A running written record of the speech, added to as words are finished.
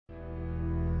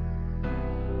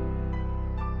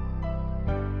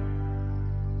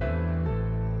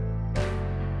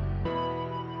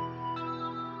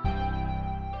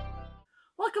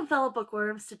Welcome, fellow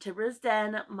bookworms, to Tibra's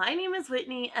Den. My name is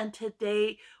Whitney, and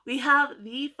today we have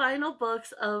the final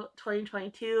books of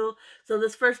 2022. So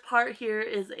this first part here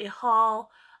is a haul,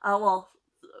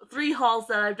 three hauls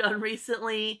that I've done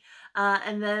recently,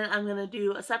 and then I'm going to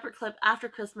do a separate clip after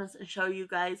Christmas and show you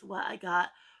guys what I got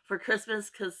for Christmas,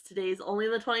 because today's only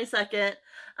the 22nd,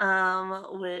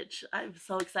 which I'm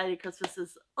so excited. Christmas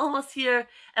is almost here,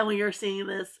 and when you're seeing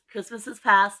this, Christmas is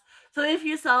past. So if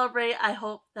you celebrate, I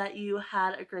hope that you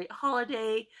had a great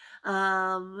holiday,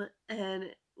 and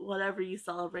whatever you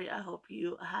celebrate, I hope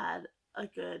you had a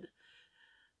good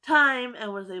time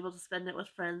and was able to spend it with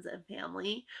friends and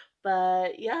family.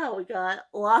 But yeah, we got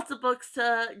lots of books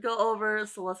to go over,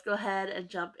 so let's go ahead and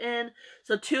jump in.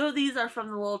 So two of these are from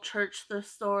the little church thrift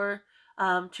store,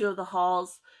 two of the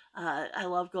hauls. I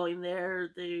love going there.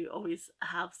 They always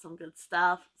have some good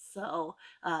stuff. So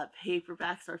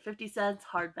paperbacks are 50 cents,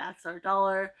 hardbacks are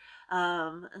 $1.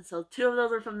 And so two of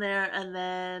those are from there, and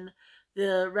then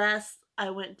the rest I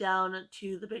went down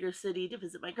to the bigger city to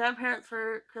visit my grandparents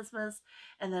for Christmas,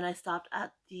 and then I stopped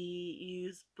at the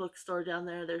used bookstore down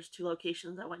there. There's two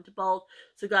locations. I went to both,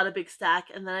 so got a big stack,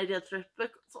 and then I did a Thrift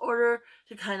Books order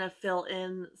to kind of fill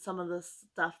in some of the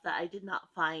stuff that I did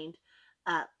not find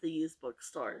at the used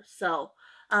bookstore. So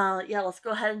yeah, let's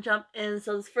go ahead and jump in.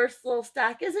 So this first little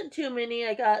stack isn't too many.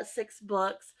 I got 6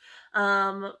 books,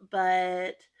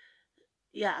 but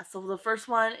yeah, so the first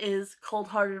one is Cold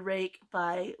Hearted Rake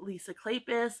by Lisa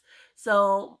Kleypas.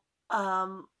 So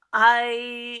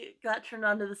I got turned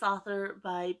on to this author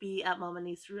by B at Mama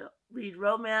Needs to Read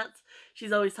Romance.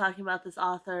 She's always talking about this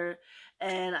author,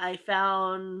 and I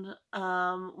found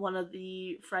one of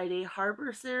the Friday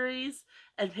Harbor series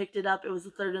and picked it up. It was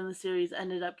the third in the series.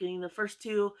 Ended up getting the first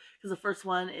two because the first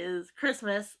one is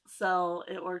Christmas, so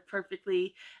it worked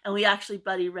perfectly. And we actually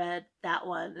buddy read that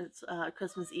one. It's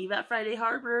Christmas Eve at Friday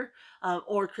Harbor,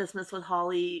 or Christmas with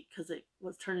Holly, because it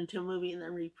was turned into a movie and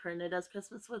then reprinted as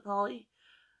Christmas with Holly.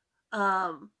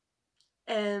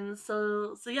 And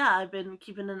so yeah, I've been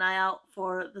keeping an eye out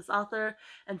for this author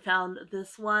and found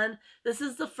this one. This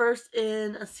is the first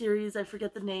in a series. I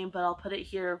forget the name, but I'll put it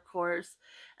here, of course.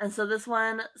 And so this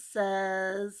one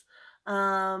says,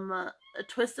 A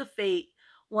Twist of Fate.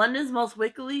 London's most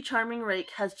wickedly charming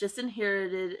rake has just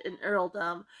inherited an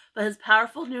earldom, but his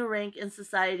powerful new rank in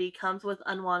society comes with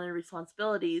unwanted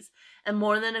responsibilities and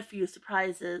more than a few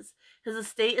surprises. His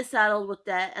estate is saddled with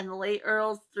debt, and the late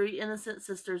Earl's 3 innocent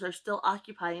sisters are still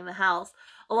occupying the house,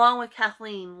 along with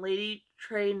Kathleen, Lady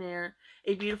Traynor,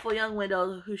 a beautiful young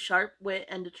widow whose sharp wit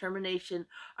and determination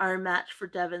are a match for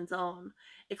Devon's own.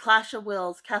 A clash of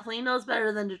wills. Kathleen knows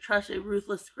better than to trust a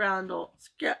ruthless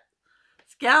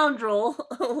scoundrel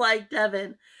like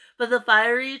Devon, but the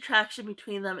fiery attraction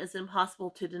between them is impossible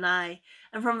to deny,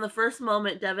 and from the first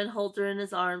moment Devon holds her in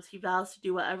his arms, he vows to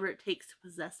do whatever it takes to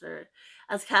possess her.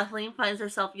 As Kathleen finds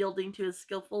herself yielding to his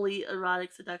skillfully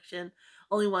erotic seduction,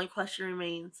 only one question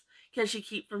remains. Can she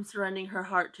keep from surrendering her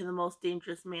heart to the most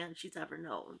dangerous man she's ever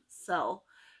known? So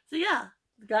yeah,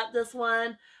 got this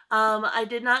one. I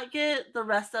did not get the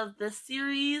rest of this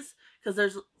series because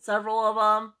there's several of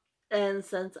them. And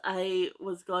since I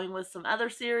was going with some other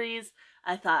series,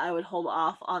 I thought I would hold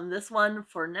off on this one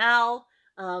for now.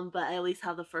 But I at least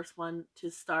have the first one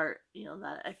to start,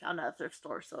 that I found at a thrift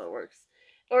store, so it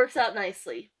works out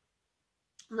nicely.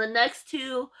 The next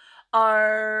two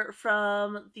are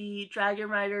from the Dragon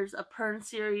Riders of Pern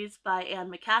series by Anne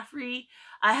McCaffrey.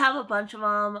 I have a bunch of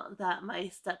them that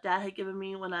my stepdad had given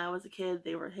me when I was a kid.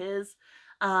 They were his.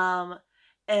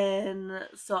 And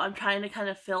so I'm trying to kind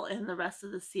of fill in the rest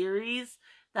of the series.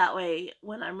 That way,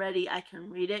 when I'm ready, I can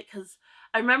read it. Because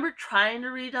I remember trying to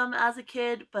read them as a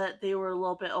kid, but they were a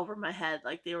little bit over my head.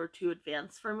 Like, they were too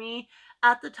advanced for me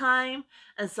at the time.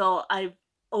 And so I've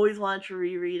always wanted to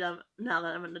reread them now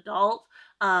that I'm an adult.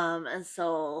 And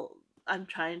so I'm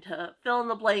trying to fill in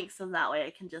the blanks, and that way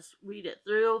I can just read it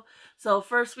through. So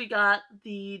first we got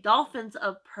the Dolphins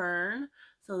of Pern.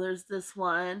 So there's this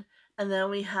one. And then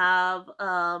we have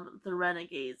the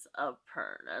Renegades of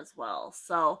Pern as well.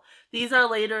 So these are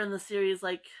later in the series.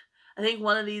 Like, I think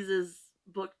one of these is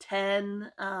book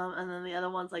 10, and then the other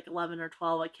one's like 11 or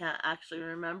 12. I can't actually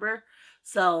remember.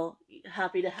 So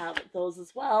happy to have those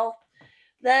as well.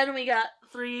 Then we got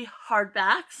 3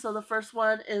 hardbacks. So the first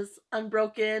one is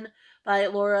Unbroken by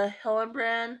Laura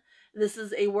Hillenbrand. This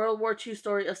is a World War II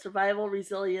story of survival,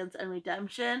 resilience, and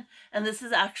redemption. And this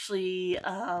is actually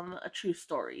a true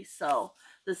story. So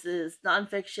this is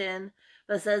nonfiction.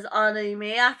 But it says, on a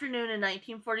May afternoon in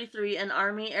 1943, an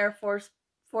Army Air Force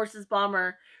Forces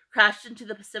bomber crashed into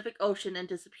the Pacific Ocean and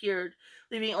disappeared,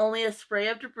 leaving only a spray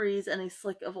of debris and a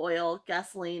slick of oil,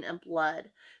 gasoline, and blood.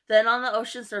 Then on the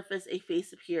ocean surface, a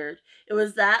face appeared. It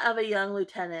was that of a young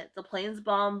lieutenant, the plane's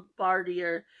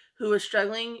bombardier, who was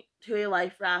struggling to a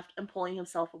life raft and pulling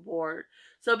himself aboard.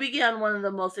 So began one of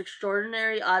the most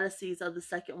extraordinary odysseys of the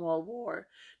Second World War.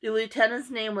 The lieutenant's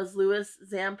name was Louis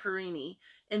Zamperini.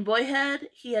 In boyhood,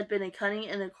 he had been a cunning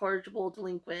and incorrigible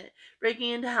delinquent,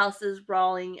 breaking into houses,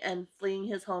 brawling, and fleeing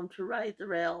his home to ride the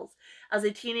rails. As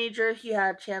a teenager, he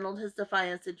had channeled his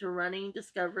defiance into running,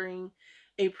 discovering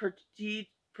a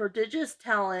prodigious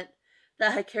talent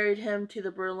that had carried him to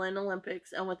the Berlin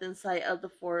Olympics and within sight of the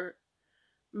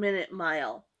 4-minute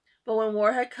mile. But when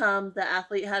war had come, the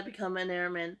athlete had become an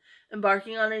airman,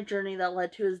 embarking on a journey that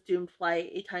led to his doomed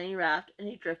flight, a tiny raft, and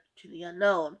a drift to the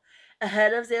unknown.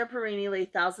 Ahead of Zamperini lay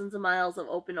thousands of miles of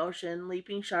open ocean,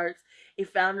 leaping sharks, a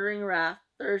foundering raft,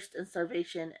 thirst and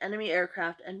starvation, enemy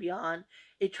aircraft, and beyond,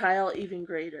 a trial even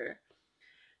greater.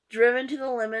 Driven to the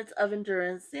limits of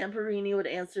endurance, Zamperini would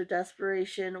answer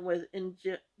desperation with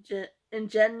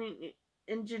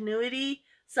ingenuity,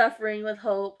 suffering with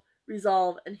hope,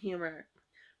 resolve and humor,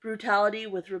 brutality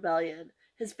with rebellion.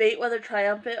 His fate, whether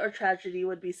triumphant or tragedy,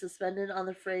 would be suspended on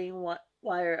the fraying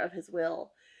wire of his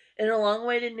will. In her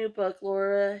long-awaited new book,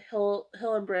 Laura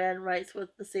Hillenbrand writes with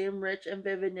the same rich and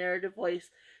vivid narrative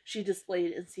voice she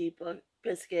displayed in Sea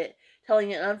Biscuit,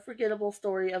 telling an unforgettable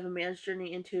story of a man's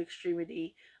journey into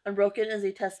extremity. Unbroken is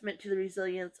a testament to the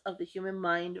resilience of the human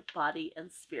mind, body,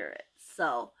 and spirit.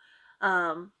 So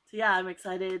yeah, I'm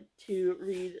excited to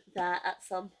read that at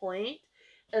some point.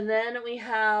 And then we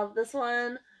have this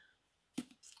one,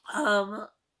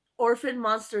 Orphan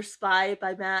Monster Spy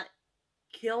by Matt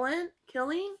Killeen.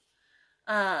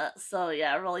 So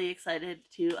yeah, really excited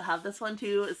to have this one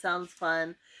too. It sounds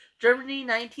fun. Germany,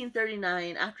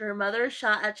 1939. After her mother is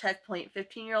shot at checkpoint,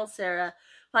 15-year-old Sarah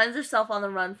finds herself on the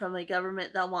run from a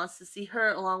government that wants to see her,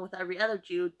 along with every other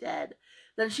Jew, dead.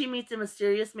 Then she meets a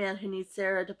mysterious man who needs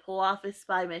Sarah to pull off a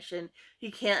spy mission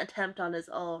he can't attempt on his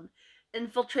own.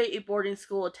 Infiltrate a boarding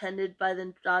school attended by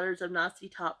the daughters of Nazi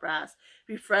top brass,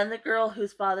 befriend the girl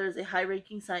whose father is a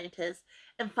high-ranking scientist,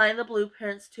 and find the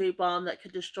blueprints to a bomb that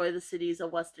could destroy the cities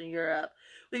of Western Europe.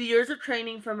 With years of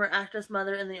training from her actress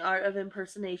mother in the art of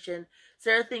impersonation,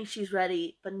 Sarah thinks she's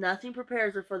ready, but nothing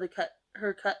prepares her for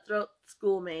her cutthroat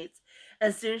schoolmates,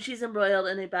 and soon she's embroiled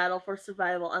in a battle for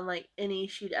survival unlike any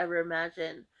she'd ever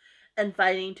imagined, and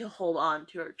fighting to hold on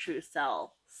to her true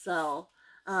self. So,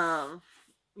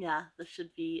 yeah, this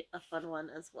should be a fun one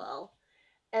as well.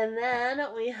 And then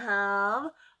we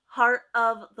have Heart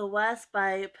of the West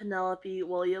by Penelope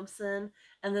Williamson.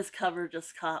 And this cover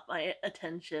just caught my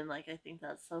attention. Like, I think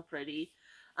that's so pretty.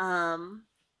 And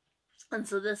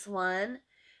so this one,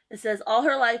 it says, all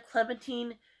her life,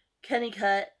 Clementine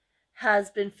Kennicott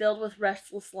has been filled with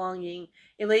restless longing.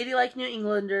 A ladylike New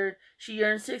Englander, she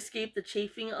yearns to escape the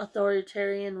chafing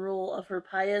authoritarian rule of her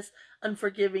pious,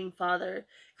 unforgiving father.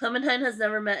 Clementine has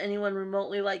never met anyone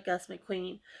remotely like Gus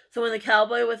McQueen, so when the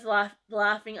cowboy with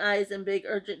laughing eyes and big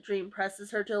urgent dream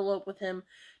presses her to elope with him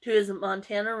to his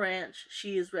Montana ranch,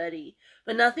 she is ready.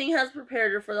 But nothing has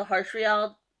prepared her for the harsh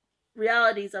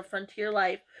realities of frontier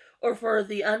life or for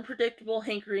the unpredictable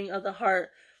hankering of the heart,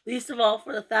 least of all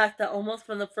for the fact that almost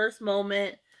from the first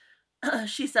moment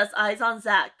she sets eyes on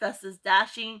Zach, Gus's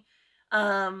dashing,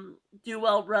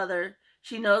 do-well brother,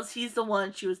 she knows he's the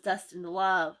one she was destined to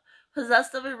love.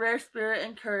 Possessed of a rare spirit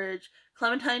and courage,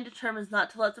 Clementine determines not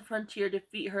to let the frontier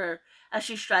defeat her as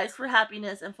she strives for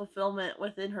happiness and fulfillment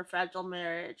within her fragile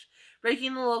marriage.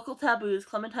 Breaking the local taboos,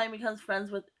 Clementine becomes friends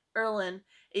with Erlin,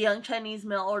 a young Chinese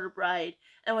mail-order bride,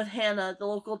 and with Hannah, the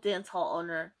local dance hall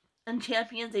owner, and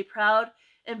champions a proud,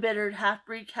 embittered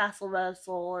half-breed castle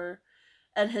wrestler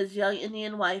and his young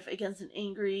Indian wife against an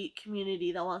angry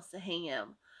community that wants to hang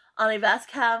him. On a vast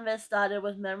canvas dotted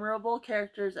with memorable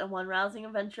characters and one rousing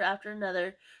adventure after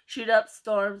another, shoot-ups,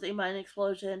 storms, a mine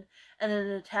explosion, and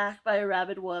an attack by a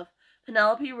rabid wolf,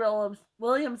 Penelope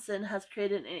Williamson has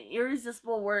created an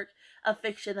irresistible work of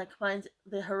fiction that combines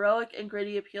the heroic and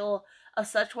gritty appeal of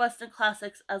such Western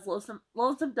classics as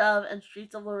Lonesome Dove and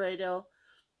Streets of Laredo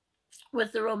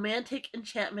with the romantic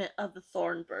enchantment of the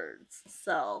Thornbirds.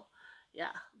 So,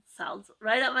 yeah, sounds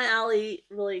right up my alley.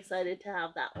 Really excited to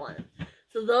have that one.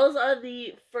 So those are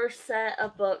the first set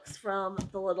of books from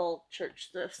the little church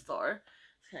thrift store.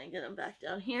 Just kind of get them back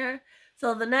down here.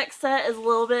 So the next set is a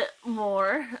little bit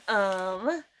more.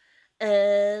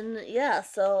 And yeah,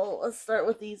 so let's start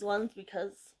with these ones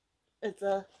because it's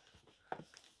a...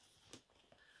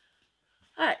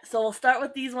 Alright, so we'll start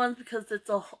with these ones because it's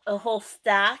a whole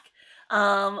stack.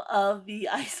 of the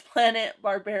Ice Planet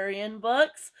Barbarian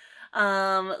books.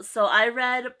 So I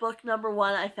read book number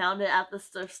 1. I found it at the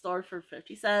store for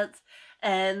 50 cents.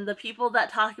 And the people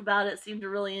that talk about it seem to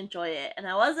really enjoy it. And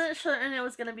I wasn't certain it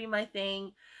was going to be my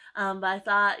thing. But I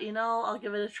thought, I'll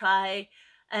give it a try.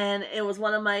 And it was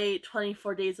one of my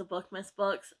 24 Days of Bookmas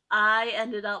books. I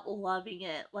ended up loving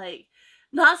it. Like,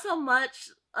 not so much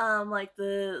like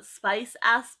the spice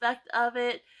aspect of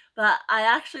it, but I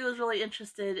actually was really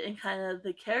interested in kind of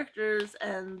the characters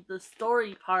and the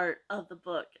story part of the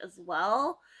book as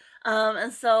well.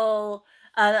 And so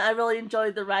I really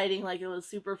enjoyed the writing. Like, it was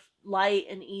super light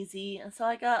and easy. And so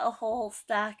I got a whole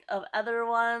stack of other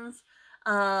ones.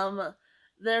 Um,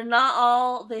 they're not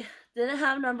all, they didn't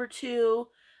have number 2,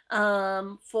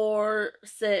 4,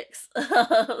 6.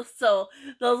 So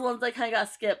those ones I kind of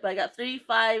got skipped. But I got 3,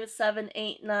 5, 7,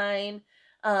 8, 9.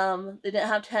 They didn't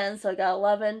have 10, so I got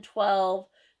 11, 12,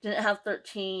 didn't have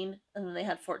 13, and then they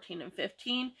had 14 and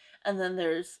 15, and then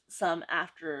there's some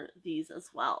after these as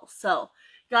well. So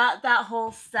got that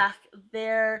whole stack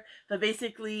there. But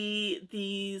basically,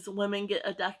 these women get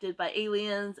abducted by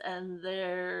aliens, and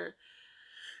they're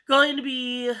going to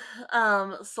be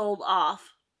sold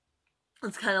off.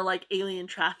 It's kind of like alien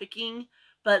trafficking,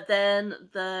 but then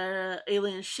the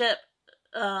alien ship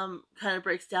kind of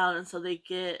breaks down, and so they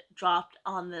get dropped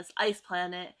on this ice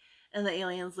planet, and the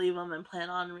aliens leave them and plan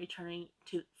on returning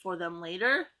for them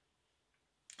later.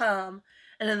 And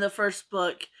in the first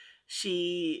book,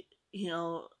 she's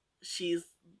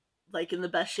like in the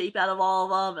best shape out of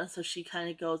all of them, and so she kind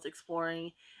of goes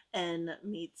exploring and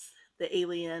meets the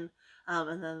alien,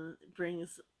 and then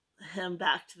brings him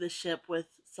back to the ship with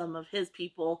some of his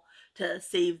people to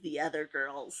save the other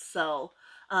girls. So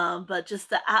but just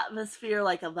the atmosphere,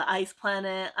 like, of the ice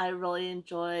planet, I really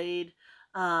enjoyed.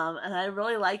 And I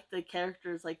really liked the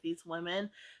characters, like these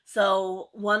women. So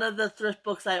one of the thrift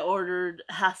books I ordered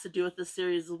has to do with the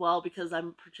series as well, because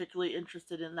I'm particularly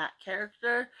interested in that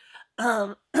character.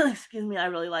 Excuse me, I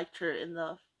really liked her in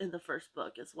the first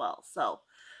book as well. So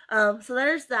so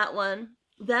there's that one.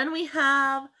 Then we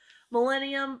have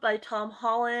Millennium by Tom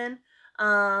Holland.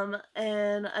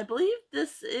 And I believe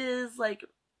this is like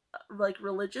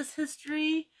religious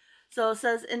history. So it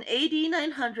says, in AD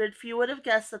 900, few would have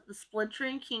guessed that the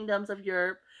splintering kingdoms of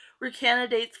Europe were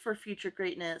candidates for future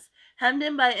greatness. Hemmed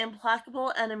in by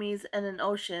implacable enemies and an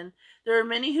ocean, there were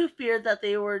many who feared that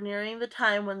they were nearing the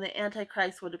time when the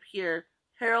Antichrist would appear,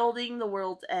 heralding the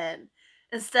world's end.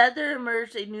 Instead, there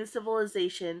emerged a new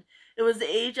civilization. It was the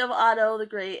age of Otto the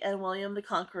Great and William the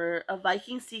Conqueror, of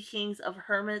Viking sea kings, of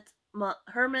hermits,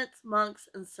 monks,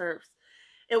 and serfs.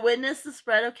 It witnessed the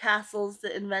spread of castles,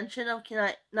 the invention of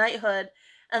knighthood,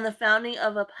 and the founding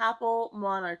of a papal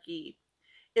monarchy.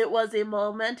 It was a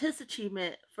momentous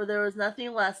achievement, for this was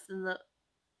nothing less than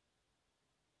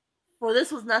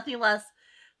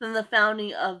the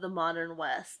founding of the modern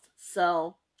West.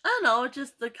 So I don't know,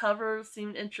 just the cover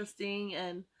seemed interesting,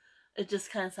 and it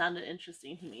just kind of sounded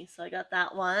interesting to me. So I got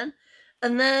that one.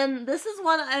 And then this is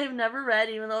one I've never read,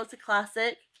 even though it's a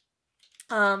classic.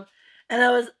 And I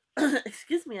was,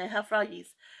 excuse me, I have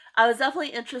froggies. I was definitely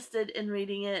interested in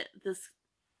reading it this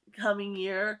coming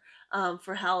year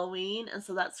for Halloween. And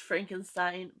so that's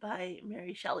Frankenstein by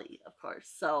Mary Shelley, of course.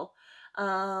 So,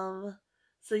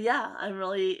 so yeah, I'm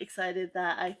really excited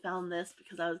that I found this,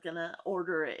 because I was gonna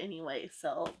order it anyway.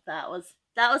 So that was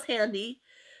handy.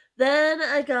 Then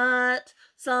I got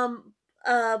some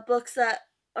books that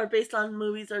are based on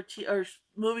movies or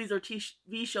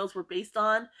TV shows were based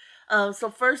on. So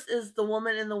first is The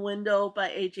Woman in the Window by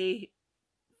A.J.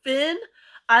 Finn.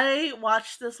 I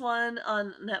watched this one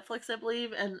on Netflix, I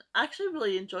believe, and actually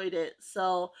really enjoyed it.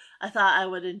 So I thought I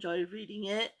would enjoy reading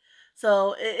it.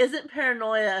 So it isn't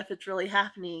paranoia if it's really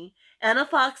happening. Anna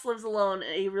Fox lives alone,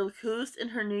 a recluse in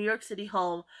her New York City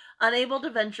home, unable to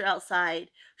venture outside.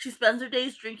 She spends her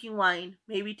days drinking wine,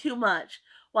 maybe too much,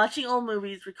 watching old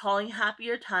movies, recalling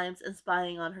happier times, and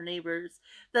spying on her neighbors.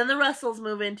 Then the Russells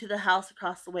move into the house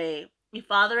across the way. A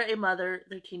father, a mother,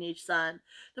 their teenage son.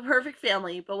 The perfect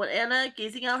family, but when Anna,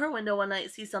 gazing out her window one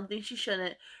night, sees something she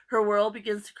shouldn't, her world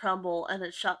begins to crumble, and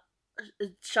its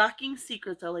shocking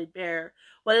secrets are laid bare.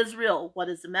 What is real? What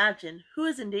is imagined? Who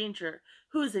is in danger?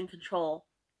 Who is in control?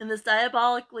 In this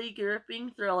diabolically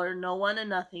gripping thriller, no one and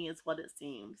nothing is what it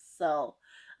seems. So,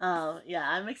 yeah,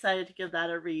 I'm excited to give that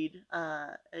a read.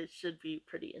 It should be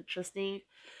pretty interesting.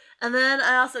 And then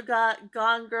I also got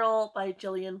Gone Girl by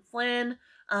Gillian Flynn.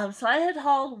 So I had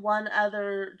hauled one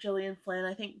other Gillian Flynn,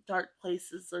 I think Dark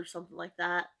Places or something like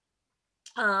that.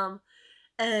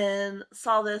 And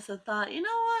saw this and thought, you know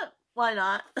what? Why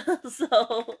not?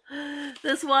 So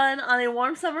this one, on a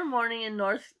warm summer morning in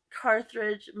North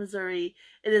Carthage, Missouri.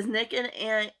 It is Nick and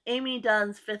Amy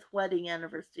Dunn's 5th wedding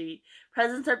anniversary.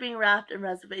 Presents are being wrapped and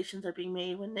reservations are being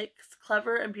made when Nick's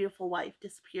clever and beautiful wife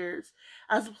disappears.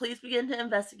 As the police begin to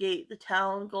investigate, the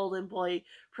town golden boy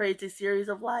parades a series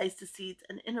of lies, deceits,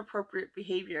 and inappropriate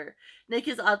behavior. Nick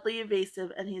is oddly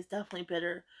evasive and he's definitely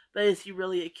bitter, but is he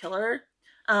really a killer?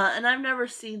 And I've never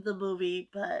seen the movie,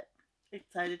 but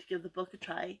excited to give the book a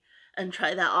try and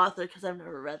try that author because I've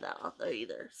never read that author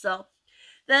either. So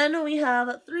then we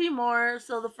have 3 more.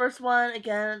 So the first one,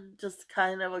 again, just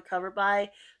kind of a cover by.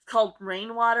 It's called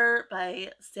Rainwater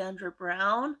by Sandra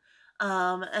Brown.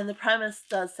 And the premise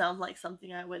does sound like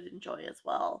something I would enjoy as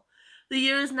well. The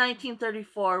year is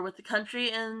 1934, with the country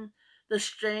in the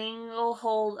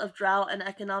stranglehold of drought and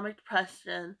economic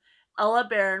depression. Ella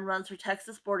Barron runs her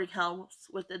Texas boarding house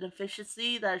with an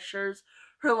efficiency that assures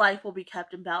her life will be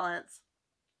kept in balance.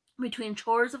 Between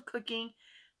chores of cooking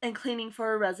and cleaning for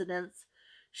her residents,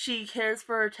 she cares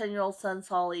for her 10-year-old son,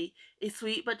 Solly, a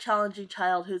sweet but challenging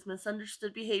child whose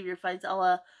misunderstood behavior finds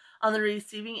Ella on the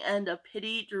receiving end of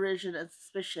pity, derision, and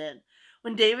suspicion.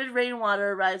 When David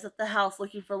Rainwater arrives at the house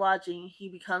looking for lodging,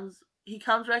 he comes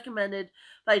recommended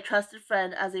by a trusted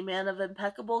friend as a man of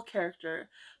impeccable character,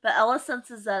 but Ella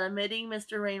senses that admitting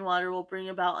Mr. Rainwater will bring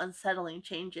about unsettling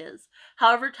changes.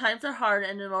 However, times are hard,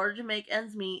 and in order to make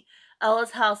ends meet,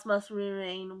 Ella's house must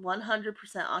remain 100%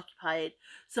 occupied.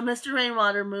 So Mr.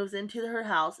 Rainwater moves into her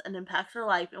house and impacts her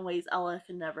life in ways Ella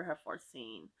could never have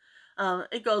foreseen.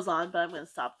 It goes on, but I'm going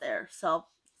to stop there. So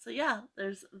yeah,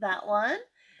 there's that one.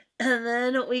 And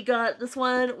then we got this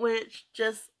one, which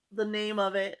just the name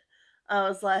of it, I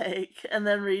was like, and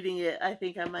then reading it, I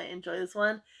think I might enjoy this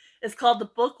one. It's called The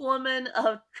Bookwoman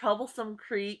of Troublesome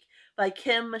Creek by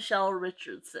Kim Michelle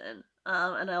Richardson.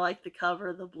 And I like the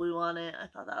cover, the blue on it. I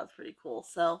thought that was pretty cool.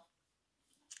 So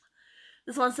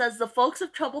this one says, the folks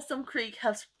of Troublesome Creek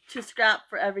have to scrap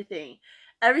for everything.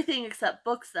 Everything except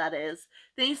books, that is.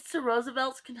 Thanks to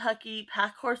Roosevelt's Kentucky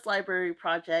Packhorse Library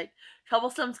Project,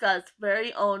 Troublesome's got its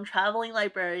very own traveling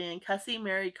librarian, Cussie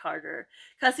Mary Carter.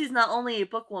 Cussie's not only a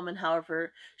bookwoman,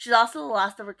 however, she's also the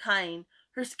last of her kind,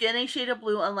 her skin a shade of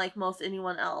blue unlike most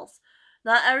anyone else.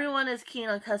 Not everyone is keen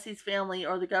on Cussie's family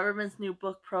or the government's new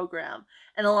book program,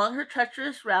 and along her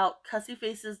treacherous route, Cussie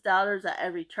faces doubters at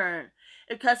every turn.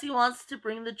 If Cussie wants to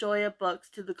bring the joy of books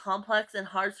to the complex and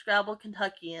hard-scrabbled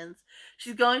Kentuckians,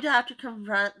 she's going to have to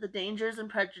confront the dangers and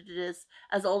prejudices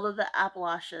as old as the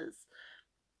Appalachians,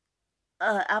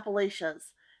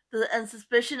 and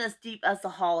suspicion as deep as the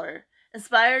holler.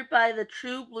 Inspired by the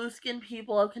true blue-skinned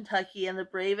people of Kentucky and the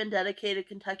brave and dedicated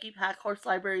Kentucky Packhorse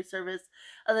Library Service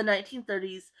of the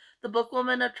 1930s, The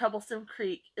Bookwoman of Troublesome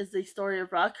Creek is the story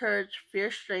of raw courage,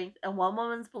 fierce strength, and one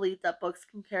woman's belief that books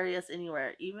can carry us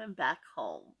anywhere, even back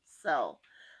home. So,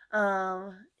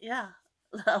 yeah,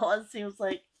 that one seems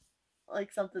like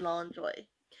something I'll enjoy.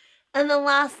 And then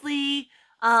lastly,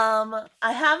 I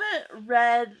haven't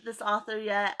read this author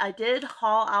yet. I did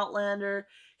haul Outlander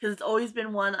because it's always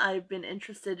been one I've been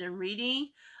interested in reading.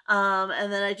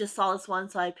 And then I just saw this one,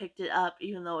 so I picked it up,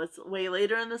 even though it's way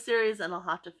later in the series, and I'll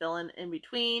have to fill in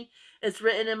between. It's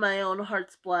Written in My Own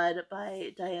Heart's Blood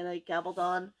by Diana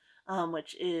Gabaldon,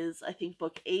 which is, I think,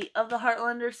 book 8 of the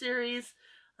Heartlander series.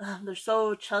 They're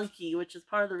so chunky, which is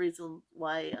part of the reason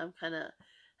why I'm kind of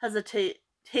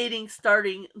hesitating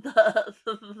starting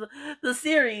the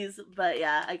series. But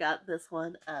yeah, I got this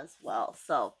one as well.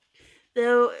 So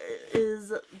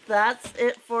that's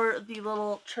it for the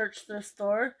little church thrift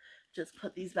store. Just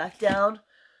put these back down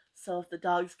so if the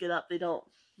dogs get up, they don't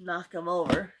knock them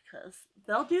over, because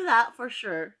they'll do that for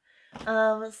sure.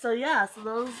 So yeah, so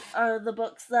those are the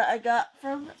books that I got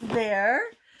from there.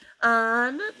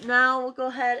 And now we'll go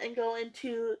ahead and go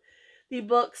into the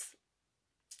books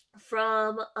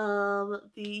from the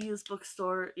used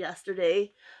bookstore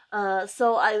yesterday.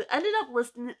 So I ended up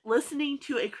listening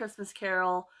to A Christmas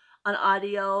Carol on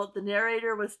audio. The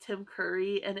narrator was Tim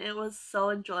Curry, and it was so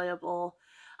enjoyable.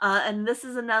 And this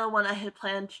is another one I had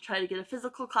planned to try to get a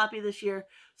physical copy this year,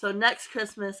 so next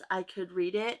Christmas I could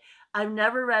read it. I've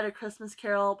never read A Christmas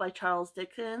Carol by Charles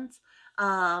Dickens,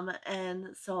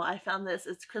 and so I found this.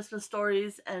 It's Christmas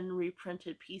stories and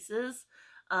reprinted pieces.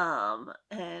 And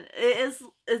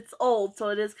it's old, so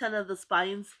it is kind of, the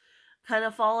spines kind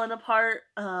of falling apart.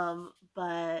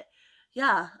 But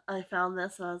yeah, I found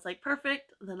this and I was like,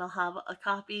 perfect. Then I'll have a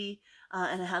copy,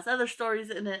 and it has other stories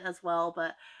in it as well.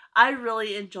 But I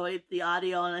really enjoyed the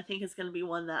audio, and I think it's going to be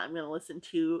one that I'm going to listen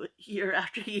to year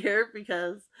after year,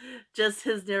 because just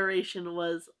his narration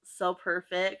was so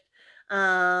perfect.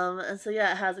 And so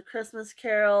yeah, it has A Christmas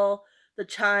Carol, the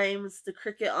chimes, the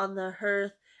cricket on the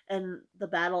hearth, and the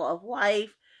battle of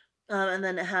life. And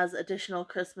then it has additional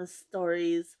Christmas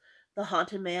stories: The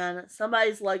Haunted Man,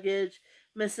 Somebody's Luggage,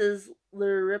 Mrs.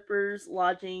 Liripper's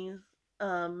Lodging,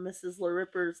 Mrs.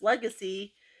 Liripper's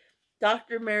Legacy,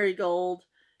 Dr. Marigold,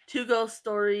 Two Ghost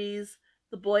Stories,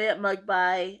 The Boy at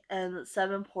Mugby, and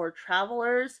Seven Poor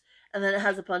Travelers. And then it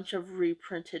has a bunch of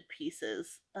reprinted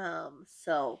pieces.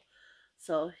 So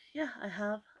yeah, I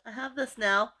have this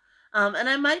now. And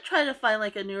I might try to find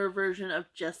like a newer version of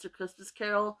Just a Christmas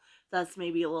Carol that's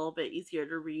maybe a little bit easier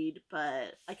to read,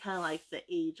 but I kind of like the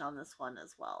age on this one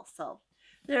as well. So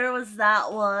there was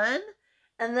that one.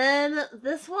 And then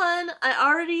this one I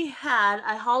already had.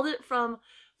 I hauled it from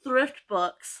Thrift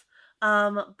Books.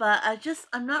 But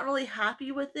I'm not really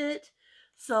happy with it.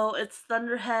 So it's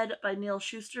Thunderhead by Neil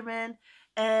Shusterman,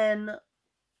 and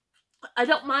I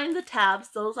don't mind the tabs;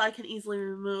 those I can easily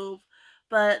remove.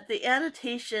 But the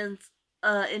annotations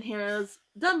in here is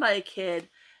done by a kid,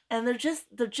 and they're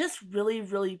just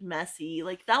really messy.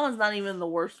 Like that one's not even the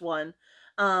worst one,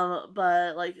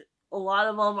 but like a lot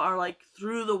of them are like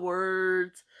through the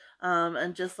words,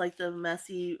 and just like the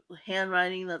messy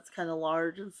handwriting that's kind of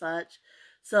large and such.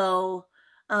 So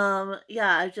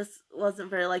yeah, I just wasn't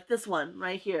very like this one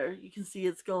right here. You can see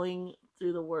it's going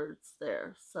through the words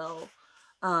there. So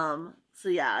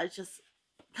yeah, it just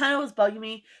kind of was bugging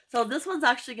me. So this one's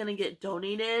actually going to get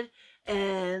donated,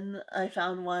 and I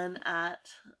found one at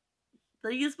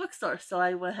the used bookstore, so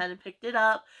I went ahead and picked it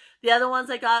up. The other ones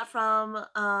I got from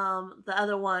the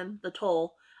other one, the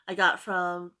Toll, I got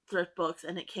from Thrift Books,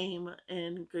 and it came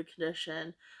in good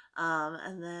condition.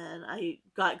 And then I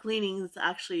got Gleanings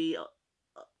actually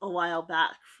a while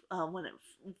back, when it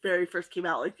very first came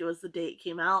out, like it was the day it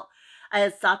came out. I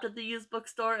had stopped at the used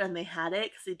bookstore and they had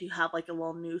it because they do have like a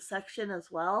little news section as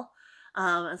well.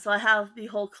 And so I have the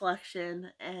whole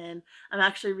collection, and I'm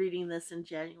actually reading this in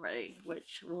January,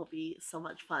 which will be so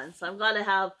much fun. So I'm glad to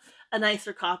have a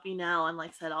nicer copy now, and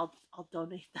like I said, I'll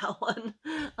donate that one,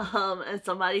 and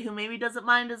somebody who maybe doesn't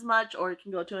mind as much, or it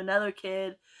can go to another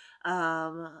kid,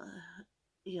 um,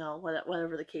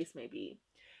 whatever the case may be.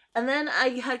 And then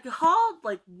I had hauled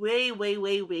like way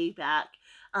back.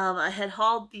 I had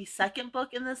hauled the second book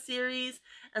in this series,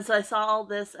 and so I saw all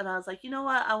this, and I was like, you know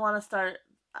what, I want to start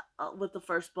with the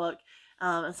first book,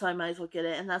 and so I might as well get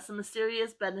it. And that's The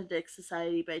Mysterious Benedict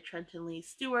Society by Trenton Lee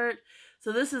Stewart.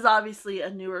 So this is obviously a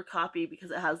newer copy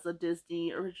because it has the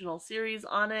Disney original series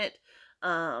on it.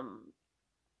 And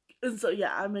so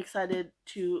yeah, I'm excited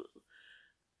to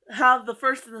have the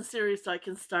first in the series so I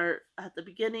can start at the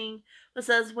beginning. It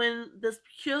says,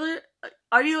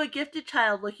 are you a gifted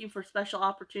child looking for special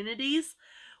opportunities?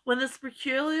 When this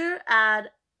peculiar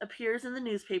ad appears in the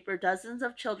newspaper, dozens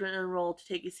of children enroll to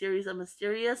take a series of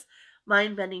mysterious,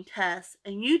 mind-bending tests,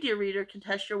 and you, dear reader, can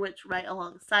test your wits right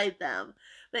alongside them.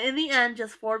 But in the end,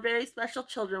 just 4 very special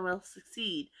children will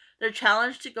succeed. They're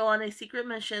challenged to go on a secret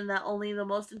mission that only the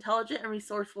most intelligent and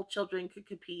resourceful children could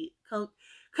complete.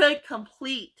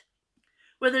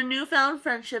 With their newfound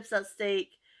friendships at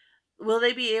stake, will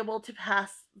they be able to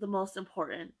pass the most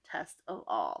important test of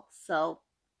all? So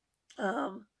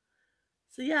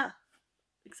yeah,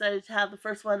 excited to have the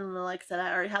first one, and then like I said,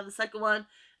 I already have the second one,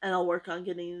 and I'll work on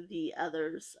getting the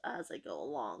others as I go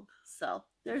along. So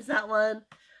there's that one.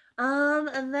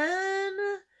 And then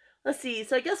let's see.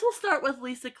 So I guess we'll start with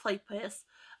Lisa Kleypas.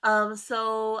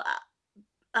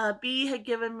 B had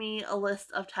given me a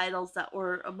list of titles that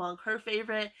were among her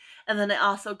favorite, and then I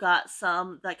also got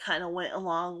some that kind of went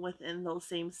along within those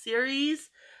same series.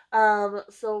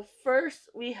 So first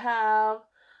we have,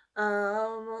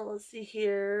 let's see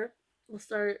here. We'll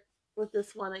start with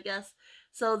this one, I guess.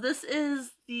 So this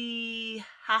is the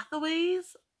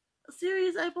Hathaways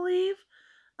series, I believe.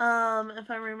 If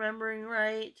I'm remembering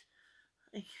right.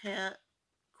 I can't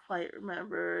quite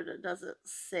remember. It doesn't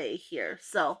say here.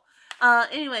 So,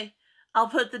 anyway, I'll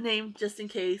put the name just in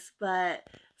case. But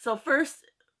so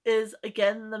first is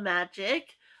again the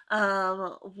Magic,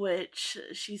 which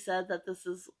she said that this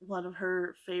is one of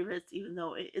her favorites, even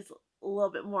though it is a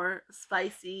little bit more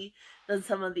spicy than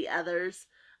some of the others.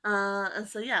 And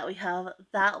so yeah, we have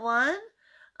that one.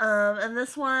 And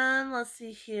this one, let's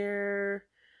see here.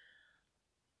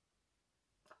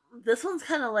 This one's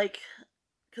kind of like,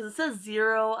 because it says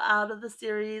 0 out of the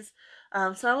series,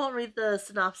 so I won't read the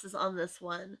synopsis on this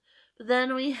one. But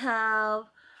then we have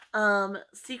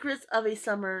Secrets of a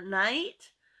Summer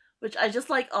Night, which I just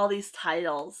like all these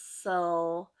titles.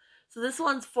 So this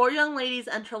one's 4 young ladies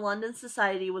enter London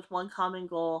society with one common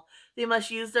goal. They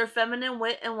must use their feminine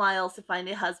wit and wiles to find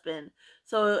a husband.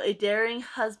 So a daring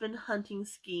husband hunting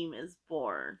scheme is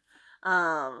born.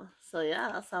 So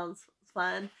yeah, that sounds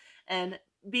fun. And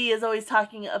B is always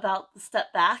talking about the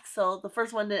step back. So the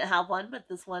first one didn't have one, but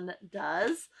this one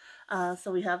does.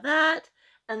 So we have that.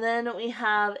 And then we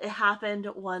have It Happened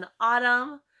One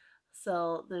Autumn.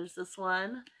 So there's this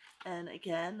one. And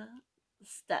again,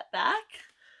 step back.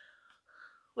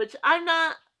 Which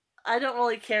I don't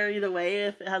really care either way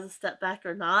if it has a step back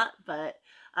or not. But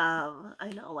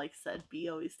I know, like I said, B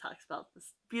always talks about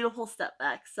this beautiful step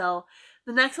back. So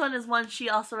the next one is one she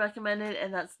also recommended,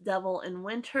 and that's Devil in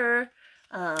Winter.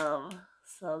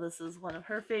 So this is one of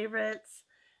her favorites.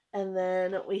 And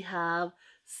then we have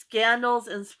Scandals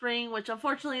in Spring, which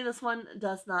unfortunately this one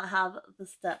does not have the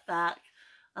step back.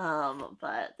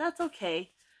 But that's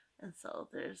okay. And so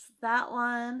there's that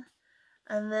one.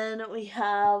 And then we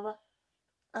have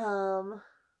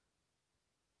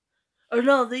or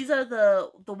no, these are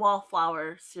the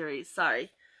Wallflower series.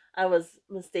 Sorry, I was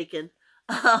mistaken.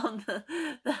 The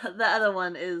other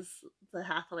one is the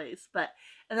Hathaways, but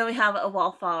and then we have A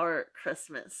Wallflower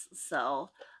Christmas.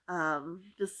 So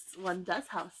this one does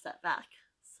have a step back,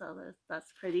 so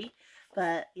that's pretty.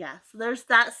 But yeah, so there's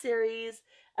that series,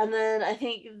 and then I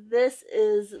think this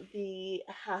is the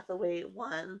Hathaway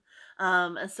one.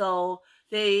 And so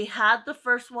they had the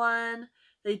first one.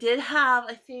 They did have,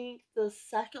 I think, the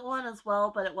second one as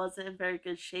well, but it wasn't in very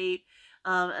good shape.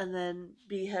 And then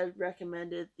B had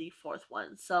recommended the fourth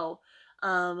one. So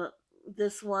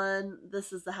this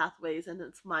is the Hathaways, and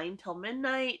it's Mine Till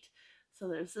Midnight. So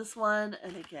there's this one,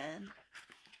 and again,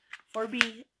 for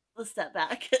B, the step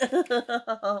back.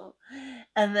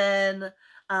 And then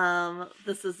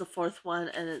this is the fourth one,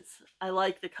 and I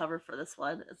like the cover for this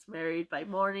one. It's Married by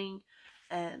Morning,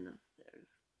 and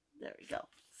there we go.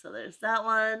 So there's that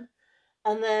one.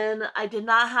 And then I did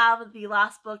not have the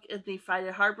last book in the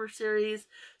Friday Harbor series,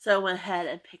 so I went ahead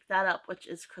and picked that up, which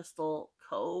is Crystal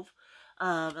Cove.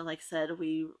 And like I said,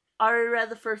 we already read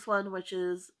the first one, which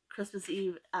is Christmas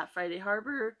Eve at Friday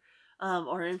Harbor,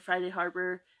 or in Friday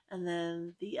Harbor, and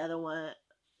then the other one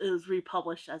is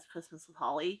republished as Christmas with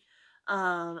Holly.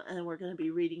 And we're going to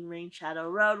be reading Rain Shadow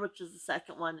Road, which is the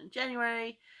second one in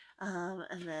January.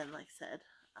 And then, like I said,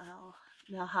 I'll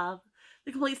now have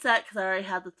the complete set because I already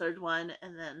had the third one,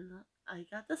 and then I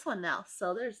got this one now.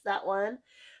 So there's that one.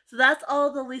 So that's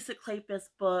all the Lisa Kleypas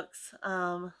books.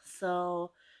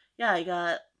 So yeah, I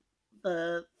got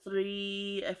the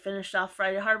 3. I finished off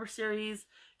Friday Harbor series,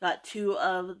 got 2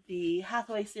 of the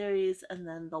Hathaway series, and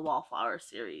then the Wallflower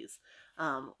series,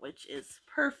 which is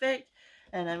perfect.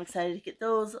 And I'm excited to get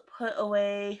those put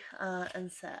away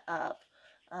and set up.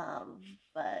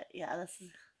 But yeah,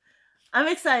 I'm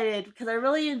excited because I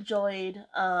really enjoyed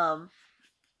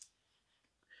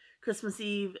Christmas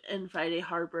Eve and Friday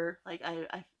Harbor. Like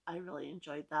I really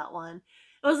enjoyed that one.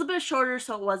 It was a bit shorter,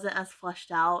 so it wasn't as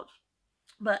fleshed out.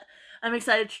 But I'm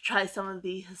excited to try some of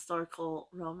the historical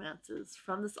romances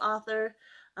from this author.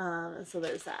 So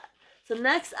there's that. So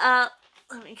next up,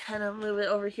 let me kind of move it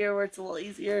over here where it's a little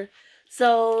easier.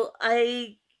 So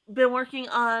I've been working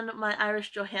on my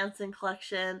Irish Johansson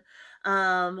collection.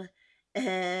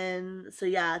 And so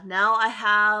yeah, now I'm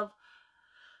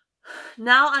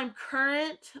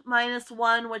current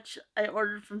 -1, which I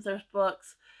ordered from Thrift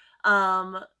Books,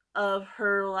 of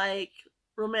her like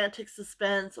romantic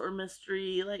suspense or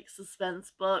mystery like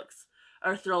suspense books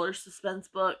or thriller suspense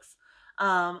books.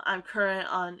 I'm current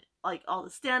on like all the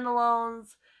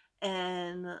standalones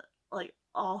and like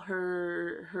all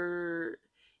her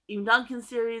Eve Duncan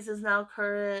series is now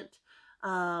current.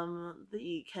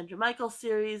 The Kendra Michael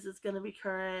series is going to be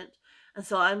current, and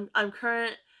so I'm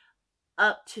current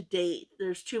up to date.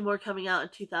 There's 2 more coming out in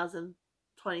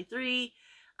 2023,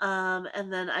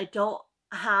 and then I don't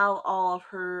have all of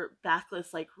her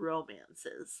backlist like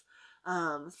romances,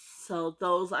 so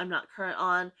those I'm not current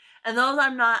on, and those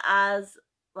I'm not as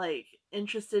like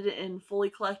interested in fully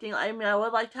collecting. I mean, I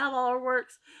would like to have all her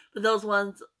works, but those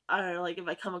ones are like, if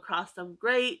I come across them,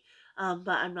 great. But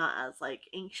I'm not as like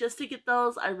anxious to get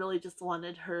those. I really just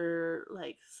wanted her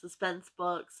like suspense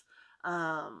books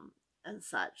and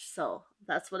such. So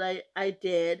that's what I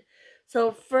did.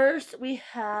 So first we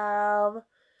have,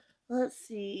 let's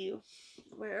see,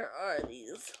 where are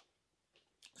these?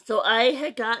 So I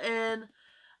had gotten,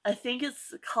 I think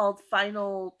it's called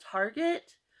Final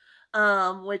Target,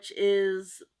 which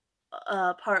is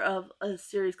part of a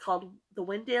series called the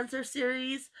Wind Dancer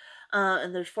series.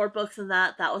 And there's 4 books in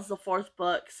that. That was the 4th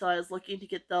book, so I was looking to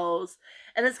get those.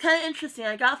 And it's kind of interesting.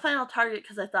 I got Final Target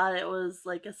because I thought it was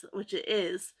like which it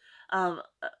is,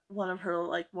 one of her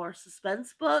like more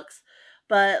suspense books.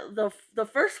 But the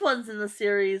first ones in the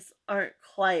series aren't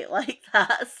quite like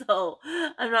that, so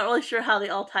I'm not really sure how they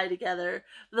all tie together.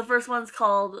 The first one's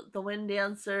called The Wind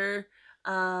Dancer.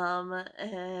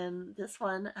 And this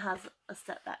one has a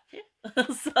step back too.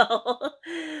 So,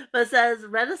 but it says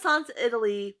Renaissance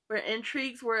Italy, where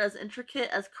intrigues were as intricate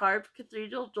as carved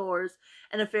cathedral doors,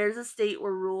 and affairs of state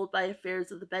were ruled by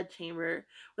affairs of the bedchamber,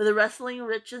 where the rustling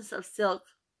richness of silk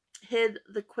hid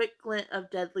the quick glint of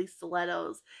deadly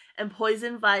stilettos, and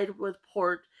poison vied with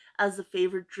port as the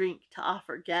favored drink to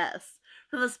offer guests.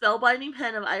 From the spellbinding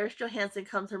pen of Iris Johansen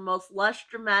comes her most lush,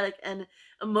 dramatic, and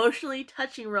emotionally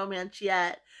touching romance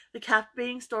yet, the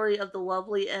captivating story of the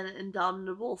lovely and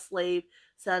indomitable slave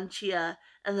Sanchia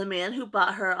and the man who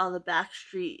bought her on the back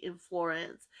street in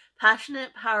Florence.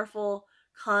 Passionate, powerful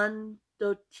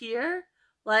condottiere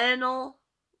Lionello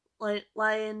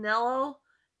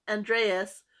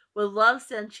Andreas would love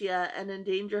Sanchia and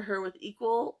endanger her with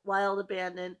equal wild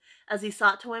abandon as he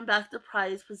sought to win back the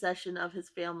prized possession of his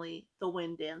family, the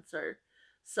Wind Dancer.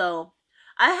 So,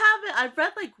 I've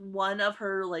read like one of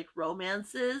her like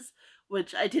romances,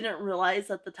 which I didn't realize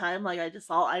at the time. Like I just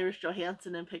saw Iris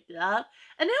Johansen and picked it up,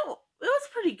 and it was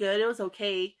pretty good. It was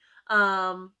okay.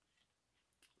 Um,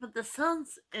 but this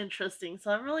sounds interesting,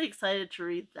 so I'm really excited to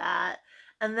read that.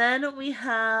 And then we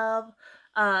have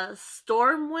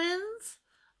Storm Winds,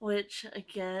 which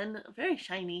again, very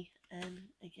shiny, and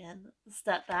again,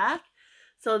 step back.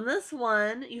 So in this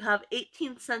one, you have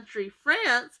 18th century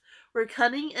France, where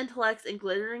cunning intellects and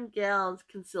glittering gowns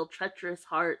conceal treacherous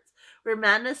hearts, where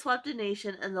madness swept a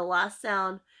nation, and the last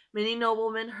sound many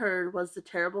noblemen heard was the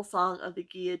terrible song of the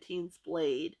guillotine's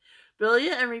blade.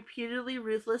 Brilliant and reputedly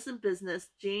ruthless in business,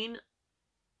 Jean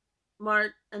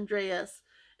Mart Andreas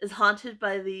is haunted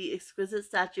by the exquisite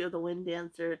statue of the Wind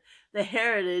Dancer, the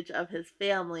heritage of his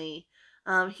family.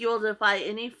 He will defy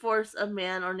any force of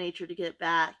man or nature to get it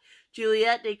back.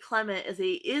 Juliette de Clement is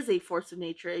a force of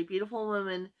nature, a beautiful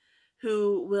woman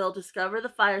who will discover the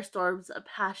firestorms of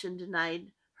passion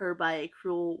denied her by a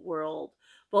cruel world.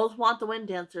 Both want the Wind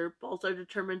Dancer. Both are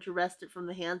determined to wrest it from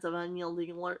the hands of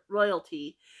unyielding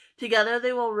royalty. Together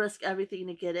they will risk everything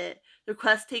to get it. Their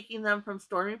quest taking them from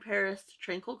stormy Paris to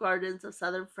tranquil gardens of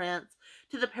southern France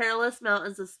to the perilous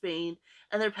mountains of Spain,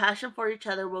 and their passion for each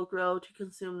other will grow to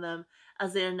consume them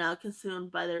as they are now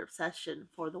consumed by their obsession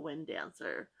for the Wind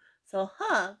Dancer. So,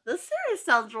 this series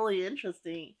sounds really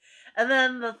interesting. And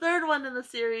then the third one in the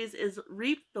series is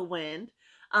Reap the Wind.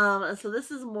 And so this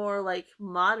is more like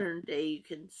modern day, you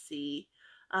can see.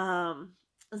 And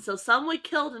so some would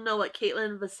kill to know what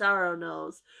Caitlin Vasaro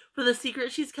knows, for the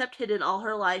secrets she's kept hidden all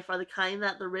her life are the kind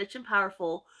that the rich and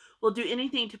powerful will do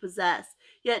anything to possess.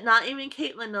 Yet not even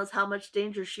Caitlin knows how much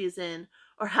danger she is in,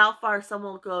 or how far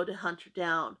someone will go to hunt her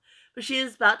down. But she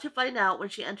is about to find out when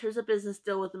she enters a business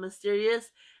deal with the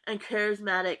mysterious and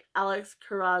charismatic Alex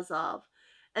Karazov,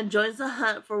 and joins the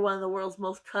hunt for one of the world's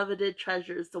most coveted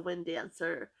treasures, the Wind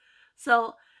Dancer.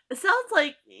 So, it sounds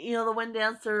like, the Wind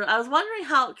Dancer, I was wondering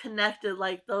how it connected,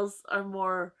 like those are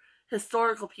more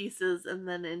historical pieces and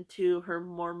then into her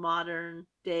more modern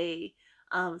day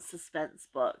suspense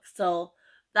book. So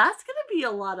that's going to be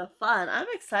a lot of fun. I'm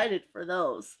excited for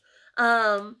those.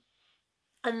 And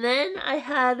then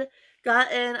I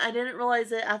didn't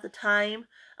realize it at the time.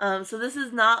 So this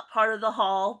is not part of the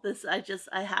haul.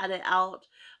 I had it out.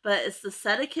 But it's the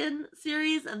Sedekin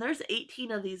series, and there's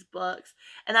 18 of these books.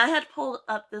 And I had pulled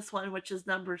up this one, which is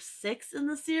number 6 in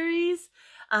the series,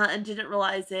 and didn't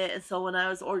realize it. And so when I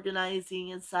was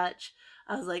organizing and such,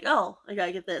 I was like, oh, I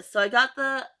gotta get this. So I got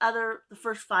the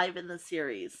first 5 in the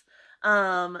series.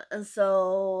 And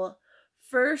so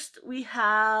first we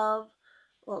have,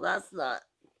 well, that's not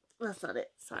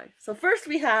it. Sorry. So first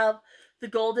we have the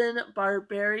Golden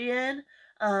Barbarian.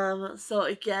 So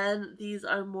again, these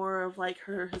are more of like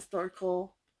her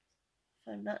historical,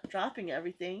 if I'm not dropping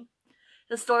everything,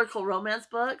 historical romance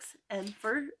books. And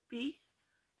for B,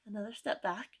 another step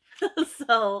back.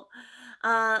 So,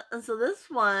 and so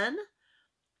this one,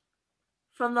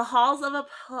 from the halls of a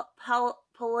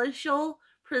palatial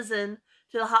prison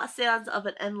to the hot sands of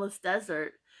an endless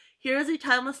desert, here is a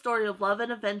timeless story of love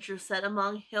and adventure set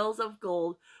among hills of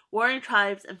gold, warring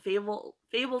tribes, and fabled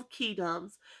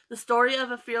kingdoms. The story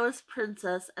of a fearless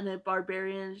princess and a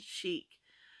barbarian sheik.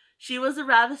 She was a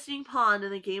ravishing pawn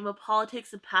in a game of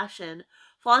politics and passion,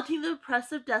 flaunting the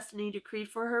oppressive destiny decreed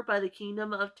for her by the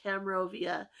kingdom of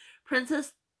Tamrovia.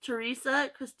 Princess Teresa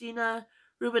Christina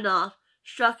Rubinoff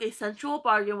struck a sensual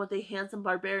bargain with a handsome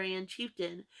barbarian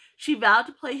chieftain. She vowed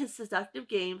to play his seductive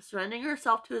game, surrendering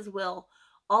herself to his will,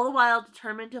 all the while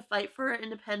determined to fight for her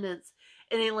independence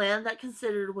in a land that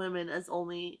considered women as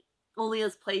only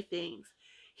as playthings.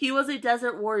 He was a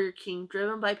desert warrior king,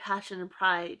 driven by passion and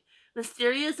pride.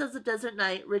 Mysterious as the desert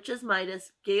night, rich as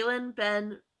Midas, Galen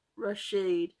Ben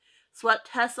Rashid swept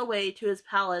Tess away to his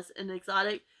palace in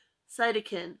exotic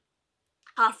Sidekin,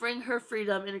 offering her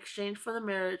freedom in exchange for the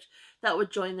marriage that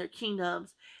would join their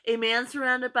kingdoms. A man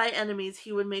surrounded by enemies,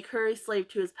 he would make her a slave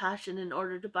to his passion in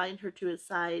order to bind her to his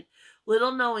side,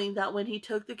 little knowing that when he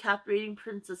took the captivating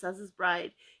princess as his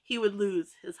bride, he would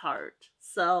lose his heart.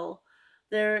 So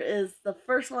there is the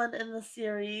first one in the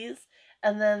series,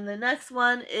 and then the next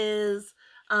one is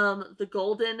the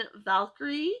Golden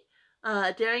Valkyrie.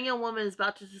 A daring young woman is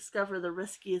about to discover the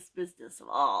riskiest business of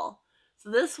all. So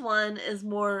this one is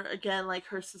more, again, like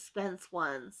her suspense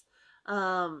ones.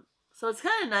 So it's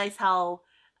kind of nice how,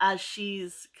 as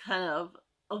she's kind of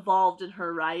evolved in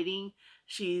her writing,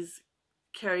 she's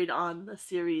carried on the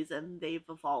series and they've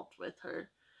evolved with her.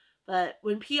 But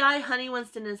when P.I. Honey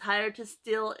Winston is hired to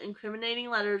steal incriminating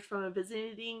letters from a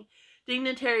visiting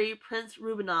dignitary, Prince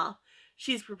Rubinoff,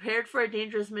 she's prepared for a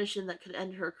dangerous mission that could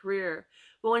end her career.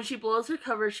 But when she blows her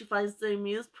cover, she finds the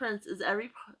amused prince is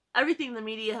everything the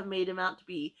media have made him out to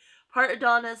be. Part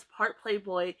Adonis, part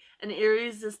playboy, and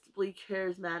irresistibly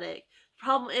charismatic. The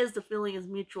problem is the feeling is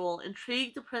mutual.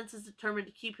 Intrigued, the prince is determined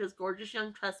to keep his gorgeous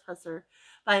young trespasser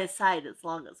by his side as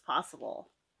long as possible.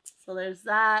 So there's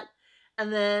that.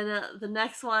 And then the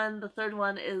next one, the third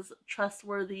one, is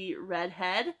Trustworthy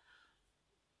Redhead.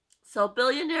 So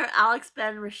billionaire Alex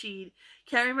Ben Rashid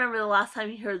can't remember the last time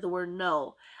he heard the word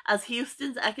no. As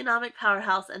Houston's economic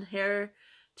powerhouse and heir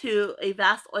to a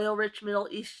vast oil-rich Middle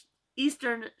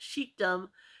Eastern sheikdom,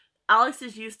 Alex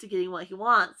is used to getting what he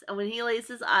wants. And when he lays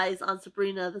his eyes on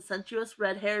Sabrina, the sensuous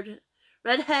redhead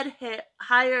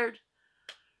hired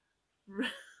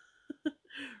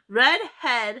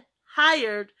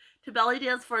to belly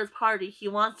dance for his party, he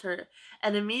wants her,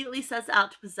 and immediately sets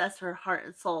out to possess her heart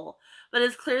and soul. But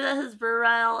it's clear that his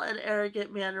virile and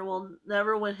arrogant manner will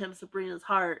never win him Sabrina's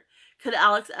heart. Could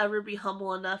Alex ever be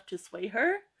humble enough to sway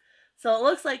her? So it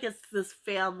looks like it's this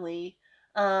family.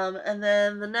 And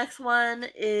then the next one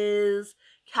is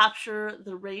Capture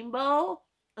the Rainbow.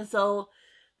 And so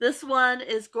this one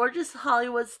is gorgeous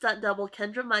Hollywood stunt double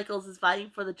Kendra Michaels is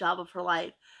vying for the job of her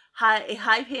life. A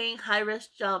high-paying, high-risk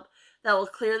jump that will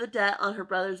clear the debt on her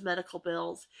brother's medical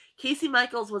bills. Casey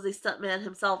Michaels was a stuntman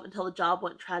himself until the job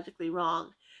went tragically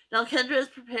wrong. Now Kendra is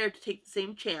prepared to take the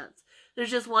same chance. There's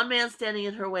just one man standing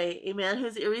in her way, a man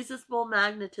whose irresistible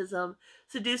magnetism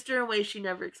seduced her in ways she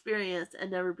never experienced and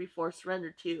never before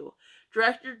surrendered to.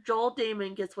 Director Joel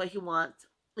Damon gets what he wants,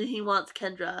 and he wants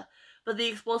Kendra, but the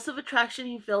explosive attraction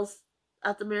he feels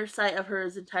at the mere sight of her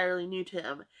is entirely new to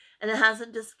him, and it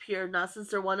hasn't disappeared, not since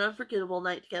their one unforgettable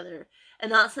night together, and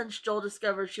not since Joel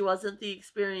discovered she wasn't the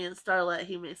experienced starlet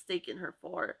he mistaken her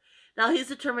for. Now he's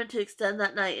determined to extend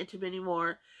that night into many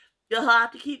more. He'll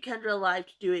have to keep Kendra alive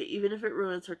to do it, even if it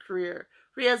ruins her career,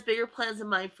 for he has bigger plans in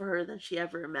mind for her than she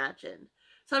ever imagined.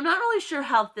 So I'm not really sure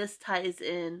how this ties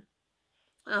in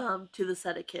to the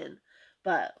Sedekin,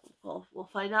 but we'll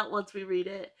find out once we read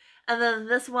it. And then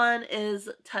this one is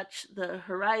Touch the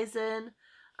Horizon.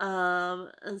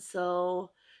 And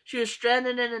so she was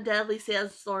stranded in a deadly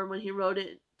sandstorm when he rode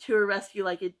it to her rescue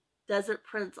like a desert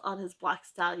prince on his black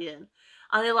stallion.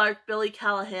 On a lark, Billy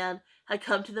Callahan had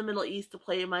come to the Middle East to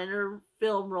play a minor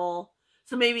film role,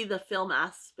 so maybe the film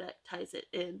aspect ties it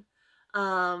in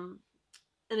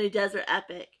a desert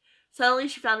epic. Suddenly,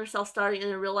 she found herself starring in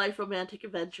a real-life romantic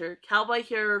adventure. Cowboy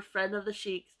hero, friend of the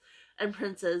sheiks and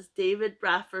princes, David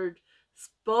Bradford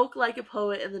spoke like a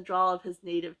poet in the drawl of his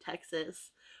native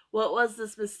Texas. What was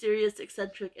this mysterious,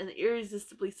 eccentric, and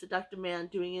irresistibly seductive man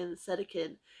doing in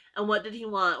Sedekin, and what did he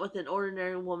want with an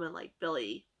ordinary woman like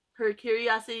Billy? Her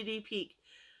curiosity piqued.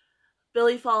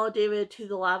 Billy followed David to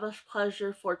the lavish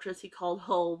pleasure fortress he called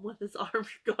home with his armed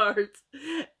guards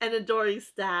and adoring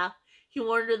staff. He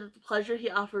warned her that the pleasure he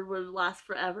offered would last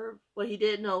forever. What he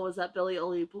didn't know was that Billy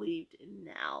only believed in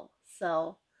now.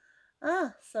 So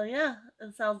yeah,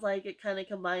 it sounds like it kind of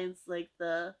combines like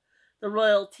the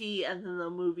royalty and then the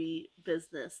movie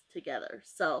business together.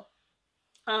 So,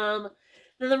 then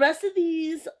the rest of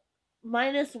these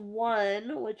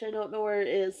 -1, which I don't know where it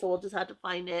is, so we'll just have to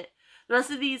find it. The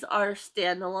rest of these are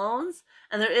standalones,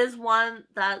 and there is one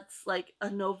that's like a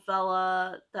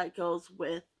novella that goes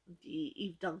with the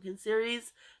Eve Duncan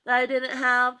series that I didn't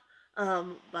have,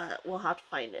 but we'll have to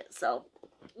find it. So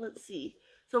let's see.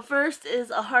 So first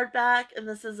is a hardback, and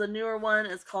this is a newer one.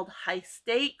 It's called High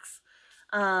Stakes.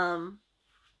 So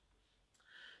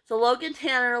Logan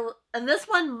Tanner, and this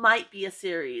one might be a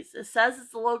series. It says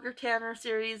it's the Logan Tanner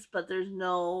series, but there's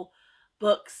no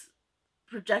books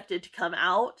projected to come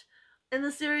out in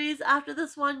the series after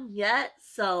this one yet.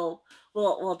 So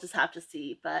we'll just have to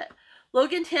see. But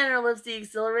Logan Tanner lives the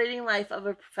exhilarating life of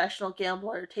a professional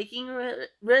gambler, taking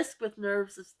risk with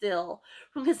nerves of steel.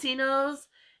 From casinos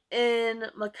in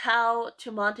Macau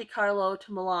to Monte Carlo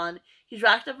to Milan, he's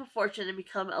racked up a fortune and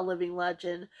become a living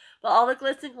legend. But all the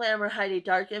glitz and glamour hide a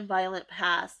dark and violent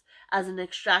past as an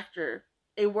extractor.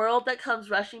 A world that comes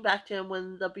rushing back to him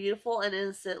when the beautiful and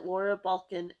innocent Laura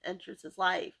Balkan enters his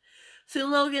life.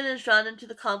 Soon Logan is drawn into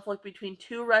the conflict between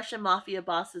two Russian mafia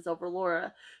bosses over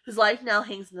Laura, whose life now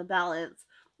hangs in the balance.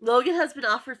 Logan has been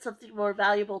offered something more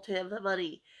valuable to him than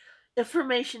money,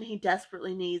 information he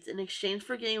desperately needs in exchange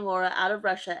for getting Laura out of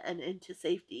Russia and into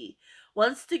safety.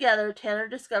 Once together, Tanner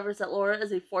discovers that Laura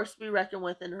is a force to be reckoned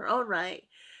with in her own right.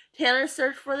 Tanner's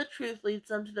search for the truth leads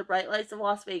them to the bright lights of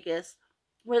Las Vegas,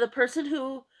 where the person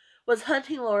who was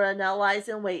hunting Laura now lies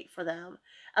in wait for them.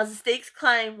 As the stakes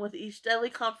climb with each deadly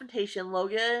confrontation,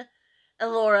 Logan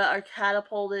and Laura are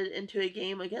catapulted into a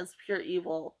game against pure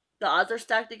evil. The odds are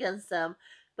stacked against them,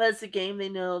 but it's a game they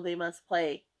know they must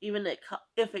play, even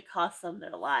if it costs them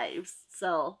their lives.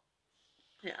 So,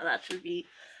 yeah, that should be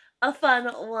a fun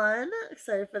one.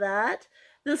 Excited for that.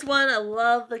 This one, I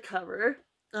love the cover,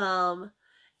 and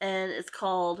it's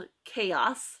called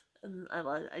Chaos, and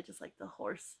I just like the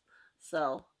horse.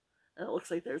 So, and it looks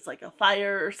like there's like a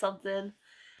fire or something.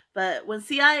 But when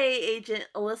CIA agent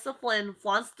Alyssa Flynn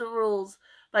flaunts the rules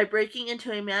by breaking into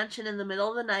a mansion in the middle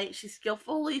of the night, she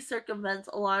skillfully circumvents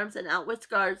alarms and outwits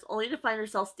guards, only to find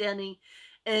herself standing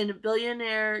in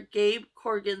billionaire Gabe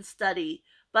Corrigan's study,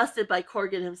 busted by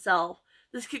Corrigan himself.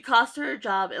 This could cost her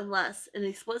job unless, in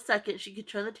a split second, she could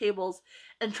turn the tables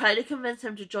and try to convince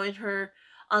him to join her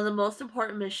on the most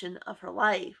important mission of her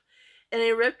life. In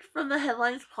a ripped from the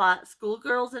headlines plot,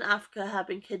 schoolgirls in Africa have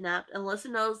been kidnapped, and Alyssa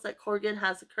knows that Corrigan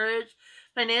has the courage,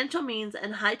 financial means,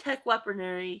 and high-tech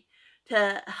weaponry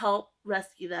to help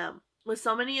rescue them. With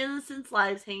so many innocents'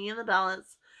 lives hanging in the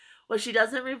balance, what she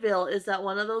doesn't reveal is that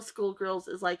one of those schoolgirls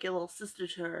is like a little sister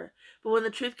to her. But when the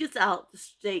truth gets out, the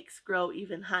stakes grow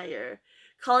even higher.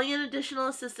 Calling in additional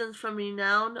assistance from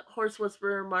renowned horse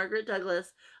whisperer Margaret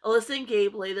Douglas, Alyssa and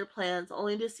Gabe lay their plans,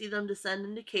 only to see them descend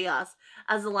into chaos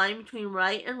as the line between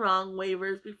right and wrong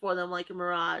wavers before them like a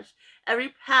mirage.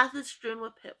 Every path is strewn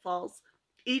with pitfalls,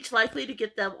 each likely to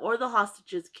get them or the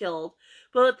hostages killed.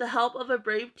 But with the help of a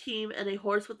brave team and a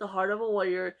horse with the heart of a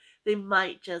warrior, they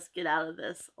might just get out of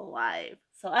this alive.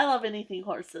 So I love anything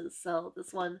horses, so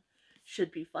this one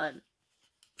should be fun.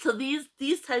 So these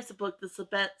types of books,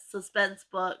 the suspense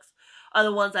books, are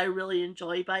the ones I really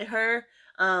enjoy by her.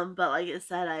 But like I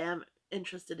said, I am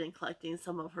interested in collecting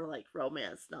some of her like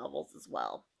romance novels as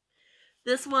well.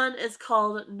 This one is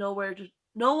called No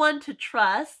One to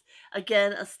Trust.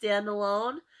 Again, a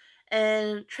standalone.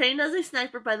 And trained as a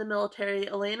sniper by the military,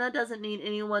 Elena doesn't need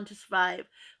anyone to survive.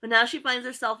 But now she finds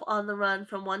herself on the run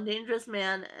from one dangerous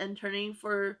man and turning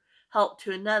for help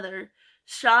to another.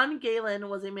 Sean Galen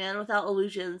was a man without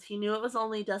illusions. He knew it was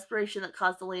only desperation that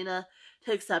caused Elena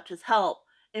to accept his help.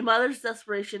 A mother's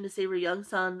desperation to save her young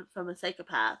son from a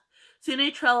psychopath. Soon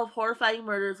a trail of horrifying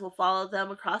murders will follow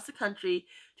them across the country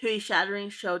to a shattering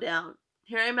showdown.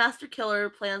 Here a master killer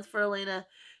plans for Elena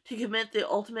to commit the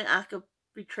ultimate act of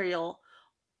betrayal.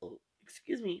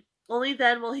 Only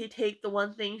then will he take the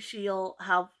one thing she'll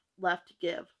have left to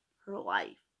give, her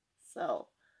life. So,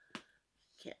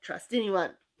 can't trust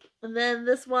anyone. And then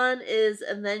this one is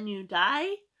And Then You Die.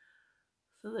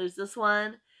 So there's this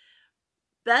one.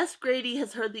 Bess Grady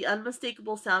has heard the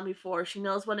unmistakable sound before. She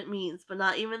knows what it means, but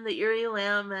not even the eerie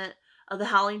lament of the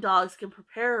howling dogs can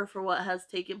prepare her for what has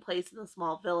taken place in the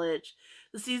small village.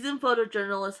 The seasoned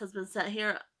photojournalist has been sent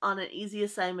here on an easy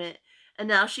assignment, and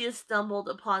now she has stumbled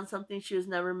upon something she was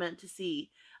never meant to see.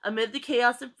 Amid the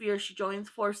chaos and fear, she joins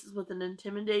forces with an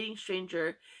intimidating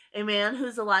stranger, a man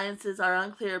whose alliances are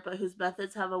unclear but whose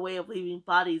methods have a way of leaving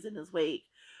bodies in his wake.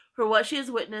 For what she has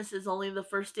witnessed is only the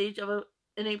first stage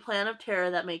in a plan of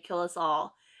terror that may kill us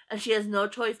all, and she has no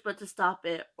choice but to stop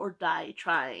it or die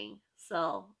trying.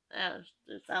 So, yeah,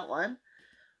 there's that one.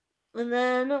 And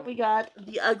then we got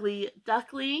The Ugly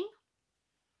Duckling.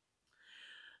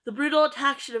 The brutal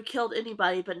attack should have killed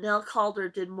anybody, but Nell Calder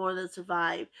did more than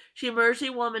survive. She emerged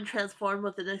a woman transformed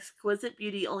with an exquisite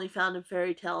beauty only found in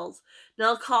fairy tales.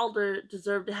 Nell Calder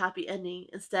deserved a happy ending.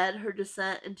 Instead, her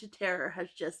descent into terror has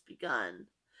just begun.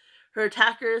 Her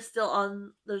attacker is still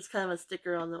on. There's kind of a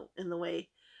sticker in the way,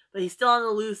 but he's still on the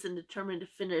loose and determined to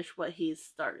finish what he's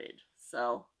started.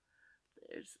 So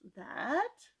there's that.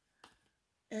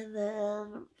 And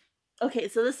then, okay,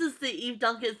 so this is the Eve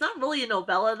Duncan. It's not really a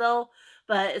novella though,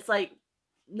 but it's like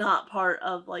not part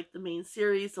of like the main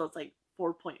series, so it's like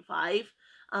 4.5.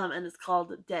 And it's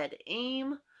called Dead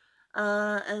Aim.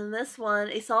 And this one,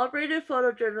 a celebrated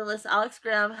photojournalist, Alex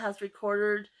Graham, has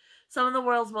recorded some of the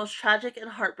world's most tragic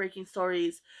and heartbreaking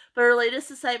stories, but her latest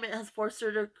assignment has forced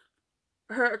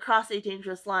her across a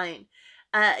dangerous line.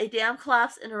 At a dam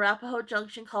collapse in Arapahoe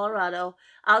Junction, Colorado,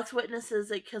 Alex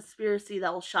witnesses a conspiracy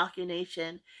that will shock a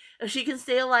nation if she can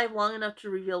stay alive long enough to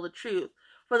reveal the truth.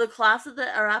 For the collapse of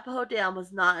the Arapahoe Dam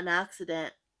was not an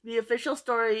accident. The official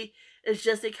story is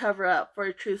just a cover up for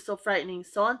a truth so frightening,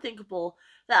 so unthinkable,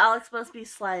 that Alex must be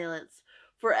silenced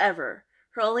forever.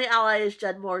 Her only ally is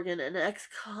Jed Morgan, an ex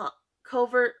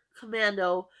covert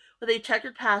commando with a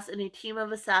checkered past and a team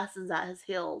of assassins at his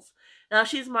heels. Now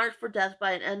she's marked for death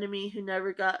by an enemy who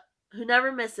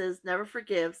never misses, never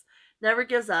forgives, never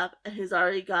gives up, and who's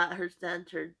already got her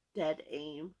centered dead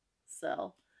aim.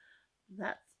 So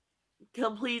that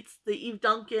completes the Eve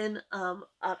Duncan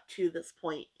up to this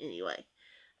point anyway.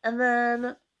 And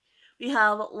then we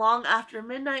have Long After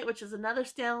Midnight, which is another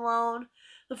standalone.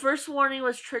 The first warning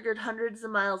was triggered hundreds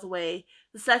of miles away.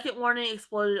 The second warning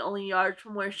exploded only yards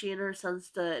from where she and her son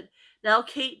stood. Now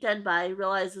Kate Denby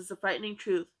realizes the frightening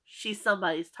truth. She's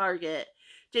somebody's target.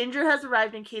 Danger has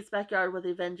arrived in Kate's backyard with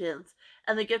a vengeance,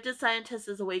 and the gifted scientist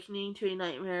is awakening to a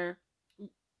nightmare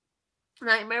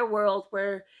world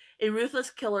where a ruthless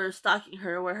killer is stalking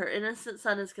her, where her innocent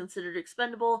son is considered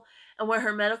expendable, and where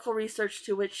her medical research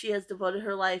to which she has devoted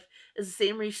her life is the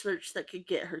same research that could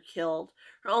get her killed.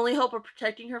 Her only hope of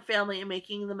protecting her family and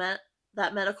making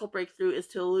that medical breakthrough is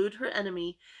to elude her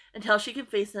enemy until she can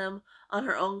face him on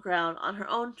her own ground, on her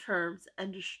own terms,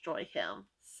 and destroy him.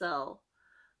 So,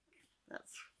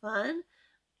 that's fun.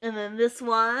 And then this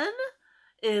one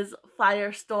is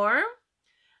Firestorm.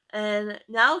 And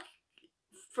now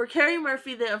for Carrie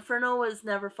Murphy, the inferno was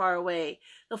never far away.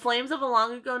 The flames of a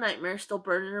long ago nightmare still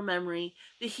burn in her memory.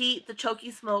 The heat, the choky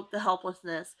smoke, the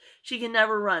helplessness. She can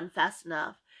never run fast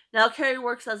enough. Now Carrie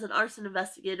works as an arson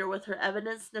investigator with her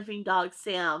evidence-sniffing dog,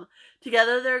 Sam.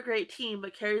 Together they're a great team,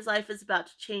 but Carrie's life is about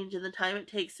to change in the time it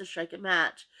takes to strike a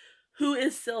match. Who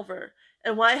is Silver?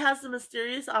 And why has the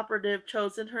mysterious operative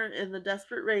chosen her in the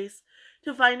desperate race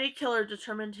to find a killer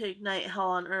determined to ignite hell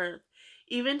on Earth?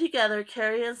 Even together,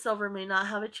 Carrie and Silver may not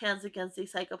have a chance against a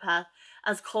psychopath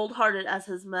as cold-hearted as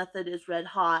his method is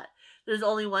red-hot. There's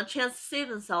only one chance to save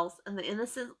themselves and the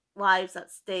innocent lives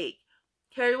at stake.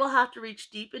 Carrie will have to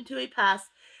reach deep into a past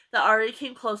that already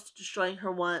came close to destroying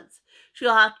her once.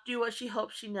 She'll have to do what she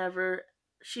hopes she'd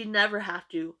never have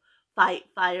to. Fight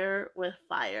fire with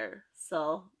fire.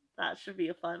 So that should be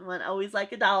a fun one. Always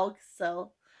like a dog.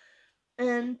 So,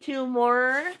 and two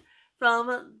more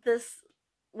from this,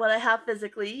 what I have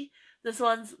physically. This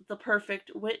one's The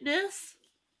Perfect Witness.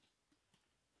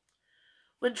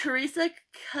 When Teresa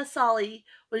Casali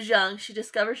was young, she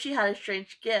discovered she had a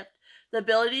strange gift, the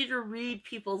ability to read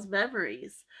people's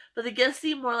memories. But the gift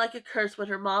seemed more like a curse when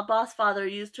her mob boss father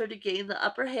used her to gain the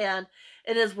upper hand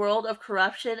in his world of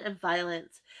corruption and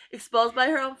violence. Exposed by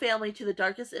her own family to the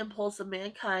darkest impulse of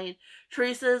mankind,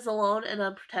 Teresa is alone and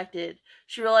unprotected.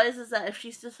 She realizes that if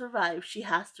she's to survive, she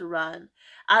has to run.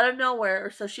 Out of nowhere,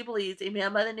 or so she believes, a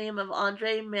man by the name of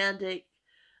Andre Mandic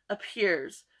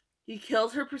appears. He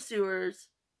kills her pursuers,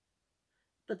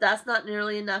 but that's not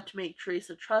nearly enough to make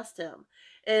Teresa trust him.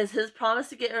 It is his promise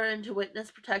to get her into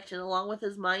witness protection, along with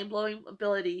his mind-blowing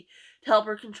ability to help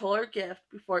her control her gift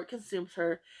before it consumes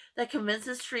her, that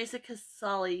convinces Teresa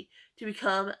Casali to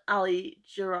become Ali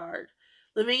Gerard.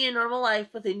 Living a normal life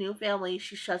with a new family,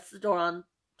 she shuts the door on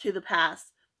to the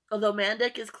past. Although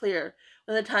Mandic is clear,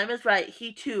 when the time is right,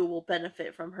 he too will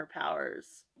benefit from her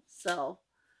powers. So,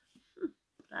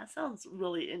 that sounds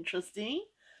really interesting.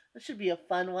 That should be a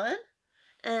fun one.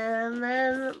 And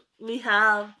then we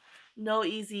have No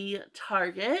Easy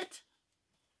Target.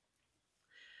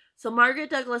 So Margaret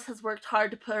Douglas has worked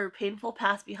hard to put her painful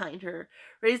past behind her.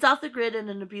 Raised off the grid in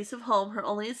an abusive home, her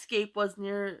only escape was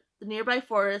near the nearby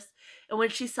forest in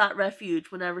which she sought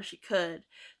refuge whenever she could.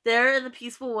 There in the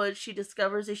peaceful woods, she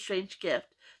discovers a strange gift,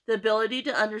 the ability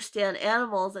to understand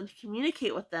animals and to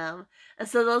communicate with them, and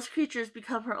so those creatures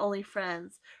become her only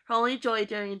friends, her only joy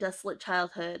during a desolate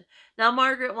childhood. Now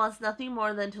Margaret wants nothing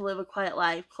more than to live a quiet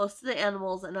life, close to the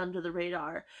animals and under the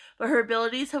radar, but her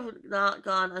abilities have not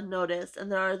gone unnoticed,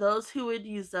 and there are those who would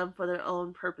use them for their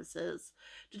own purposes.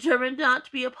 Determined not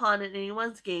to be a pawn in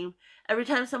anyone's game, every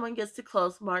time someone gets too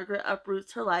close, Margaret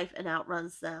uproots her life and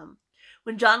outruns them.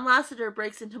 When John Lasseter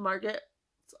breaks into Margaret's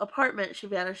apartment, she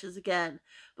vanishes again,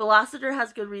 but Lasseter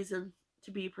has good reason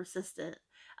to be persistent.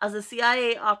 As a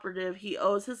CIA operative, he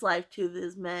owes his life to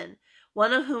his men,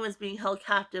 one of whom is being held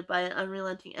captive by an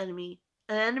unrelenting enemy,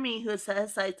 an enemy who has set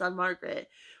his sights on Margaret,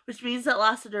 which means that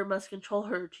Lasseter must control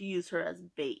her to use her as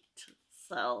bait.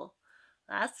 So,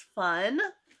 that's fun.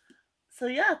 So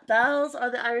yeah, those are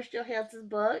the Irish Johansson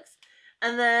books.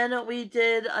 And then we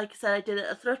did, like I said, I did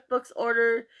a Thrift Books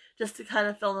order just to kind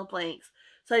of fill in the blanks.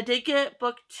 So I did get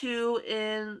book 2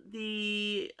 in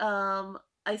the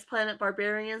Ice Planet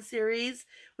Barbarian series,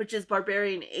 which is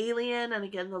Barbarian Alien, and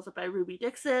again, those are by Ruby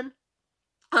Dixon,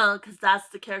 because that's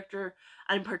the character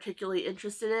I'm particularly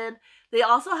interested in. They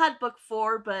also had book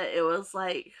 4, but it was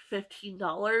like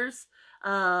 $15,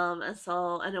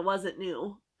 and it wasn't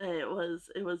new. It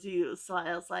was used, so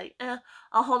I was like,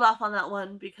 I'll hold off on that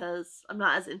one because I'm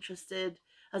not as interested.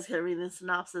 I was gonna read the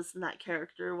synopsis, and that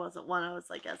character wasn't one I was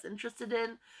like as interested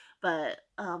in. But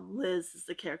Liz is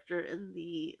the character in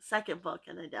the second book,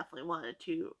 and I definitely wanted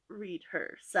to read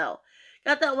her. So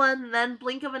got that one. Then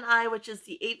Blink of an Eye, which is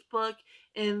the 8th book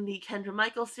in the Kendra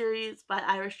Michael series by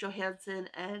Iris Johansson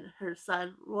and her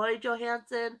son Roy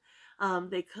Johansson.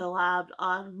 They collabed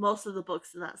on most of the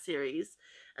books in that series.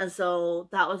 And so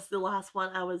that was the last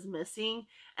one I was missing,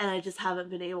 and I just haven't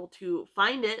been able to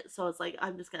find it. So it's like,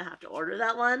 I'm just going to have to order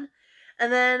that one.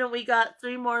 And then we got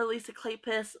 3 more Lisa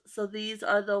Kleypas. So these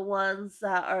are the ones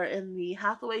that are in the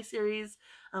Hathaway series.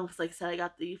 Because like I said, I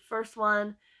got the first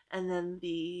one and then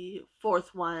the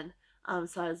 4th one.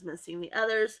 So I was missing the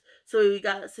others. So we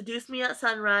got Seduce Me at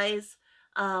Sunrise,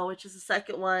 which is the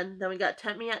second one. Then we got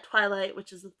Tempt Me at Twilight,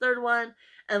 which is the third one.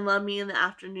 And Love Me in the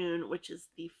Afternoon, which is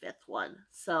the 5th one.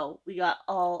 So we got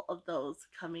all of those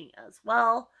coming as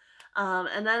well.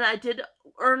 And then I did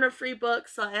earn a free book,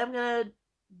 so I am going to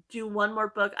do one more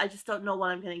book. I just don't know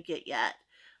what I'm going to get yet.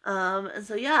 And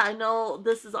so yeah, I know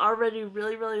this is already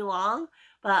really, really long,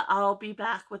 but I'll be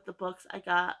back with the books I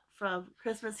got from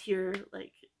Christmas here.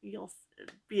 Like, you'll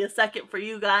be a second for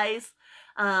you guys.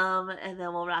 And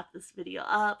then we'll wrap this video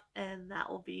up, and that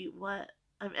will be what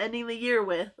I'm ending the year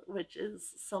with, which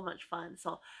is so much fun.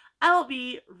 So I will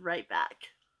be right back.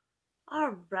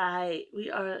 All right,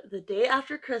 we are the day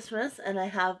after Christmas, and I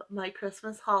have my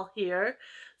Christmas haul here.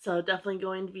 So definitely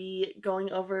going to be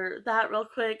going over that real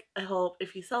quick. I hope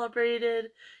if you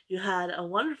celebrated, you had a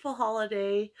wonderful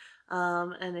holiday.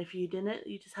 And if you didn't,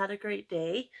 you just had a great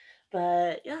day.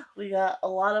 But yeah, we got a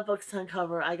lot of books to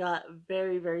uncover. I got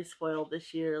very, very spoiled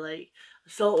this year, like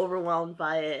so overwhelmed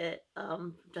by it.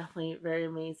 Definitely very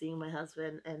amazing. My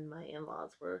husband and my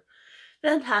in-laws were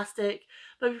fantastic.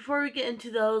 But before we get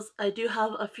into those, I do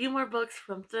have a few more books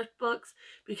from Thrift Books,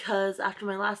 because after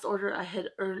my last order, I had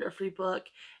earned a free book,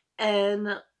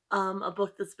 and a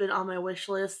book that's been on my wish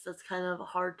list that's kind of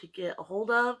hard to get a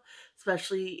hold of,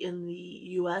 especially in the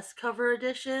US cover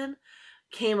edition,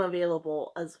 came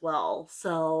available as well.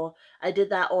 So I did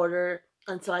that order,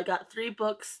 and so I got 3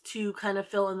 books to kind of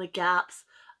fill in the gaps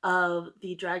of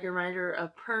the Dragon Rider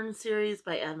of Pern series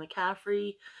by Anne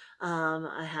McCaffrey.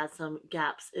 I had some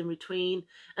gaps in between,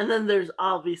 and then there's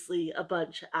obviously a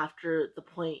bunch after the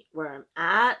point where I'm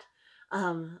at,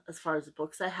 as far as the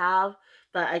books I have.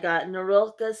 But I got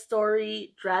Nerilka's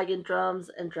story, Dragondrums,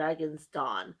 and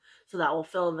Dragonsdawn. So that will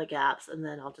fill in the gaps, and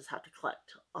then I'll just have to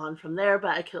collect on from there.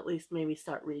 But I could at least maybe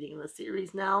start reading the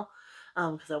series now,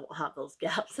 because I won't have those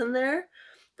gaps in there.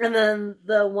 And then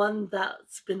the one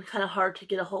that's been kind of hard to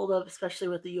get a hold of, especially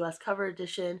with the US cover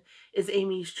edition, is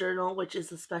Amy's Journal, which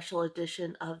is a special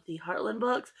edition of the Heartland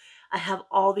books. I have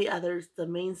all the others, the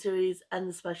main series and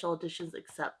the special editions,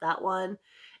 except that one.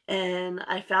 And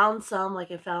I found some, like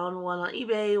I found one on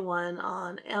eBay, one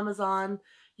on Amazon,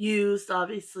 used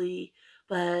obviously,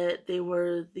 but they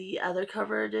were the other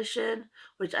cover edition,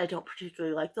 which I don't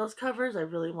particularly like those covers. I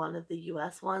really wanted the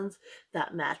US ones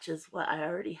that matches what I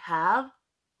already have.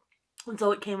 And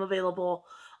so it came available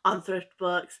on Thrift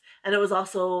Books, and it was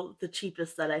also the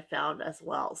cheapest that I found as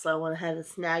well. So I went ahead and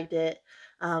snagged it,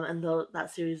 and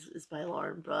that series is by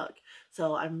Lauren Brooke.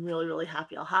 So I'm really, really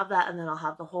happy I'll have that, and then I'll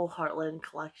have the whole Heartland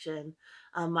collection,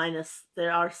 minus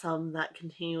there are some that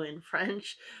continue in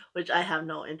French, which I have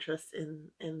no interest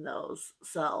in those.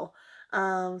 So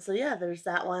yeah, there's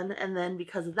that one. And then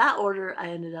because of that order, I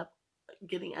ended up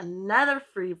getting another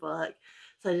free book.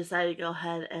 So I decided to go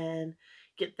ahead and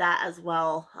get that as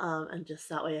well, and just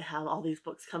that way I have all these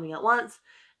books coming at once,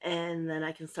 and then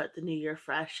I can start the new year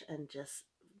fresh and just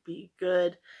be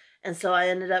good. And so I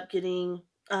ended up getting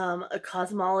A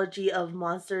Cosmology of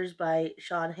Monsters by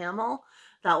Sean Hamill.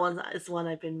 That one is one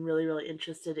I've been really, really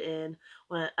interested in.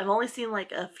 I've only seen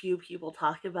like a few people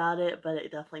talk about it, but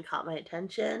it definitely caught my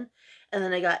attention. And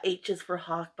then I got H is for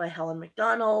Hawk by Helen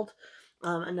MacDonald,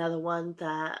 another one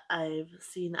that I've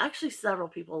seen actually several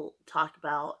people talk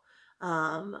about,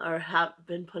 or have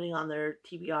been putting on their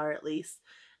TBR at least.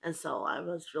 And so I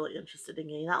was really interested in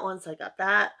getting that one, so I got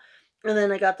that. And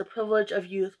then I got The Privilege of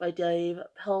Youth by Dave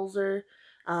Pelzer.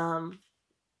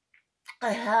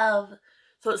 I have,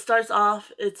 so it starts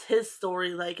off, it's his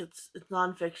story, like it's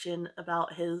nonfiction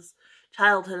about his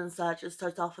childhood and such. It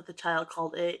starts off with a child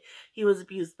called It. He was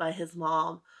abused by his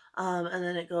mom. And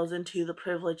then it goes into the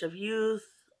privilege of youth.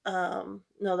 No,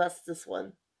 that's this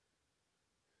one.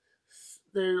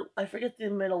 There, I forget the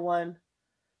middle one,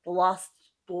 the lost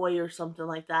boy or something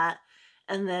like that.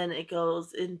 And then it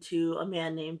goes into a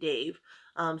man named Dave.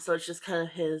 So it's just kind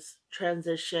of his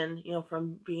transition,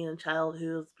 from being a child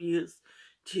who was abused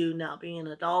to now being an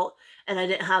adult. And I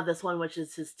didn't have this one, which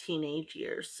is his teenage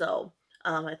years. So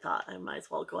I thought I might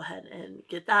as well go ahead and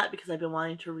get that because I've been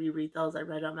wanting to reread those. I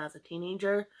read them as a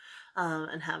teenager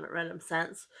and haven't read them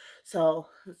since. So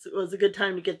it was a good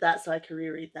time to get that so I could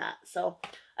reread that. So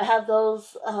I have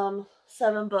those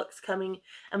 7 books coming,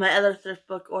 and my other thrift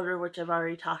book order, which I've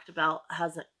already talked about,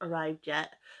 hasn't arrived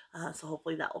yet. So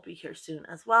hopefully that will be here soon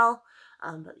as well.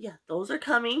 But yeah, those are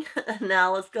coming.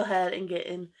 Now let's go ahead and get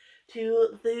into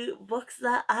the books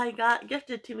that I got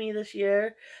gifted to me this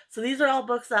year. So these are all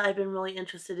books that I've been really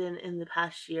interested in the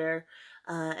past year.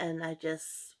 And I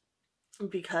just,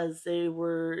 because they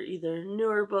were either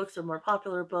newer books or more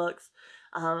popular books.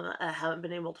 I haven't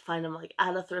been able to find them like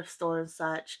at a thrift store and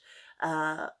such.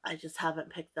 I just haven't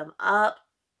picked them up.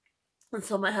 And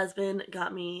so my husband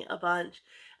got me a bunch,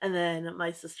 and then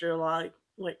my sister-in-law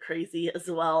went crazy as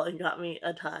well and got me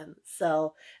a ton.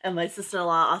 So, and my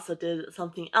sister-in-law also did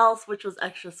something else which was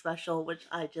extra special, which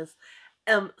I just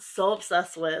am so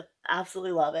obsessed with.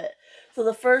 Absolutely love it. So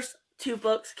the first 2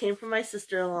 books came from my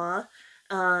sister-in-law,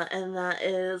 and that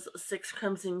is Six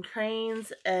Crimson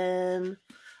Cranes and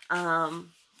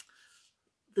um,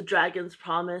 The Dragon's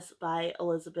Promise by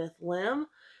Elizabeth Lim.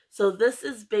 So this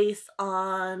is based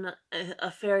on a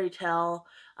fairy tale.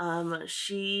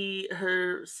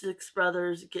 Her 6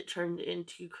 brothers get turned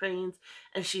into cranes,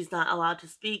 and she's not allowed to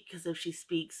speak because if she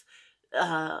speaks,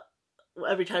 uh,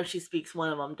 every time she speaks,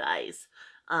 one of them dies.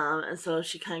 And so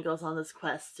she kind of goes on this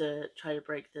quest to try to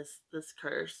break this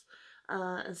curse.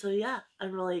 And so yeah,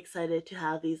 I'm really excited to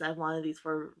have these. I've wanted these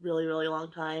for a really, really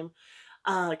long time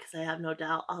because I have no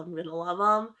doubt I'm gonna love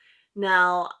them.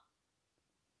 Now,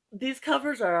 these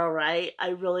covers are all right. I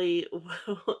really,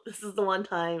 this is the one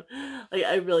time, like,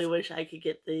 I really wish I could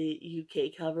get the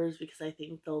UK covers because I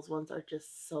think those ones are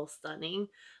just so stunning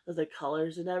with the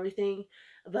colors and everything.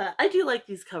 But I do like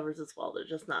these covers as well. They're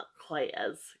just not quite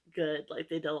as good. Like,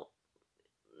 they don't,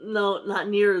 no, not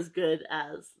near as good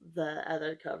as the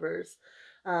other covers.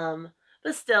 Um,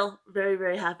 but still, very,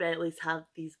 very happy I at least have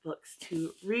these books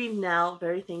to read now.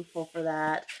 Very thankful for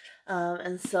that.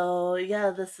 And so,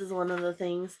 yeah, this is one of the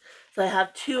things. So I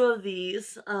have 2 of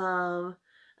these. And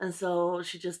so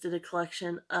she just did a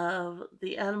collection of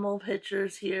the animal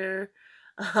pictures here,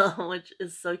 which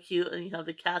is so cute. And you have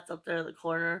the cats up there in the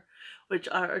corner, which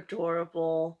are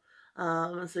adorable.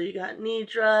 And so you got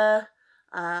Nidra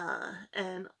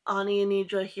and Ani and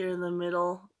Nidra here in the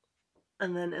middle,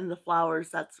 and then in the flowers,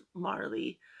 that's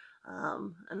Marley,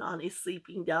 and Ani's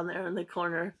sleeping down there in the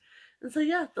corner. And so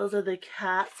yeah, those are the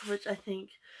cats, which I think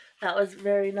that was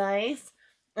very nice.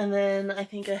 And then I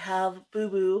think I have Boo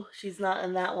Boo. She's not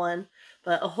in that one,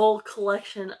 but a whole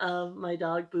collection of my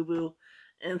dog Boo Boo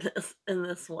in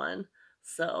this one.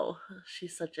 So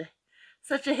she's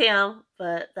such a ham,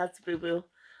 but that's Boo Boo.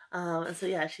 And so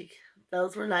yeah,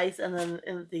 those were nice. And then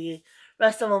in the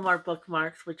rest of them are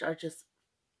bookmarks, which are just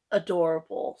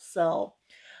adorable. So,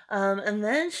 and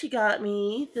then she got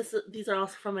me this. These are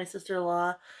also from my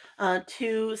sister-in-law.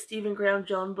 2 Stephen Graham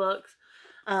Jones books.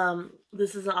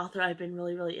 This is an author I've been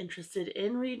really, really interested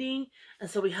in reading, and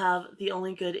so we have The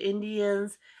Only Good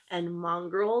Indians and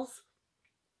Mongrels.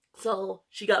 So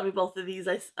she got me both of these.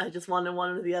 I just wanted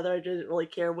one or the other. I didn't really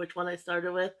care which one I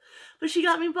started with, but she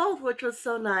got me both, which was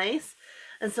so nice.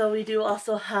 And so we do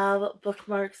also have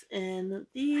bookmarks in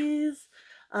these.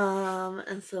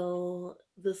 And so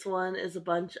this one is a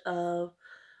bunch of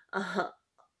uh,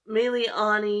 mainly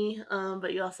Ani,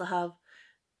 but you also have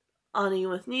Ani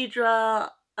with Nidra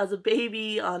as a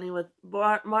baby, Ani with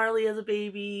Marley as a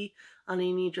baby,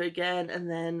 Ani Nidra again, and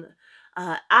then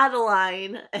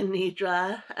Adeline and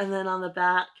Nidra. And then on the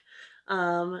back,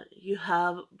 you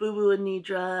have Boo Boo and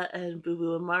Nidra and Boo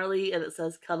Boo and Marley, and it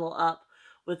says cuddle up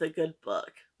with a good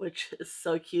book, which is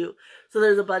so cute. So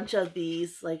there's a bunch of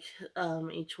these, like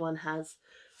each one has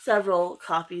several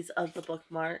copies of the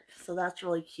bookmark. So that's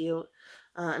really cute.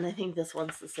 And I think this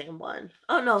one's the same one.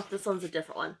 Oh no, this one's a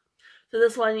different one. So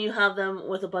this one you have them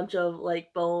with a bunch of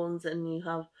like bones, and you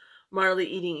have Marley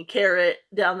eating a carrot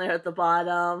down there at the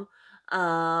bottom.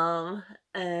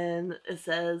 And it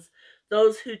says,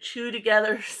 those who chew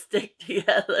together stick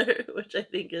together, which I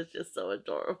think is just so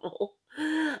adorable.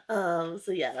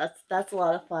 So yeah, that's a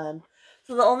lot of fun.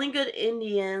 So The Only Good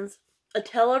Indians, a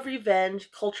tale of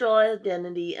revenge, cultural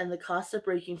identity, and the cost of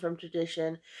breaking from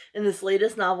tradition in this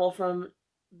latest novel from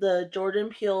the Jordan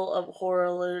Peele of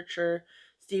horror literature,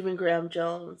 Stephen Graham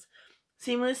Jones.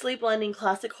 Seamlessly blending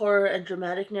classic horror and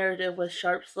dramatic narrative with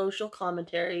sharp social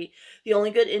commentary, The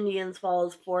Only Good Indians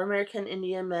follows four American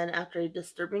Indian men after a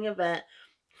disturbing event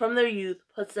from their youth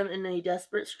puts them in a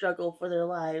desperate struggle for their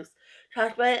lives.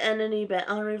 Tracked by an enemy bent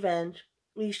on revenge,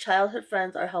 these childhood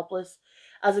friends are helpless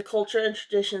as the culture and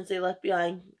traditions they left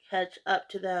behind catch up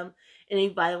to them in a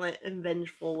violent and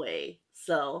vengeful way.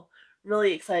 So,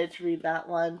 really excited to read that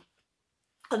one.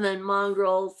 And then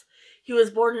Mongrels. He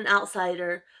was born an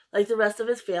outsider, like the rest of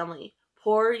his family.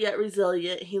 Poor yet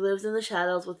resilient, he lives in the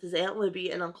shadows with his Aunt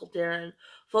Libby and Uncle Darren,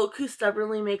 folk who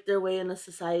stubbornly make their way in a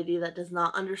society that does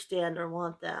not understand or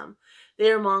want them.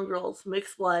 They are mongrels,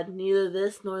 mixed blood, neither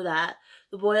this nor that.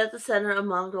 The boy at the center of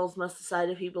Mongrels must decide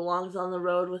if he belongs on the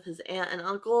road with his aunt and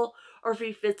uncle, or if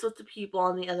he fits with the people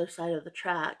on the other side of the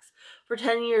tracks. For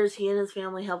 10 years, he and his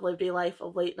family have lived a life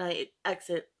of late night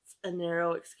exits and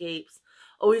narrow escapes,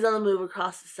 always on the move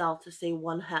across the South to stay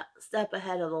one step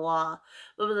ahead of the law.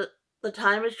 But the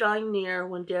time is drawing near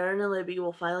when Darren and Libby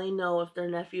will finally know if their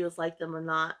nephew is like them or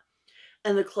not.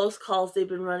 And the close calls they've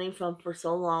been running from for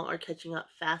so long are catching up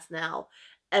fast now.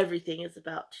 Everything is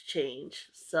about to change.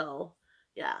 So,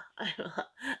 yeah.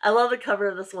 I love the cover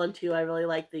of this one too. I really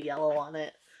like the yellow on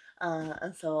it.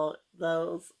 And so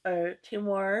those are two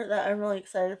more that I'm really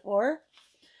excited for.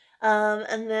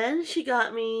 And then she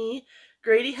got me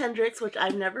Grady Hendrix, which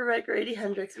I've never read Grady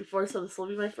Hendrix before, so this will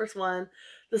be my first one.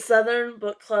 The Southern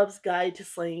Book Club's Guide to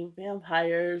Slaying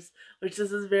Vampires, which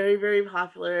this is very, very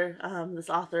popular. This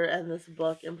author and this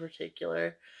book in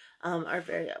particular are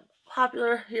very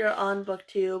popular here on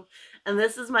BookTube. And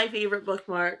this is my favorite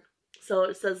bookmark. So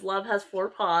it says, Love has four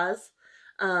paws.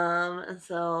 And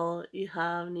so you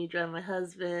have Nidra and my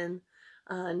husband,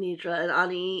 Nidra and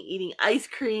Ani eating ice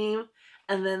cream.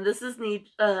 And then this is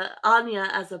Anya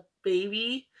as a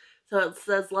baby. So it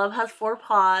says, Love has four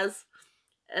paws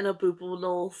and a boopable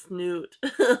little snoot.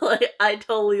 Like, I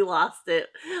totally lost it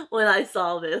when I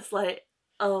saw this. Like,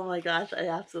 oh my gosh, I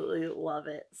absolutely love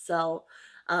it. So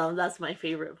that's my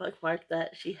favorite bookmark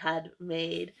that she had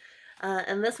made.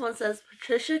 And this one says,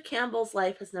 Patricia Campbell's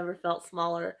life has never felt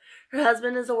smaller. Her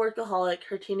husband is a workaholic.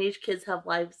 Her teenage kids have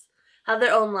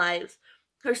their own lives.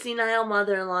 Her senile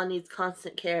mother-in-law needs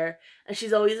constant care, and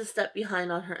she's always a step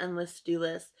behind on her endless to-do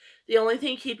list. The only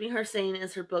thing keeping her sane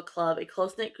is her book club, a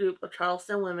close-knit group of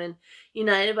Charleston women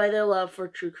united by their love for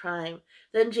true crime.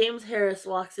 Then James Harris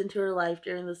walks into her life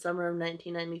during the summer of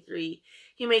 1993.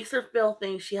 He makes her feel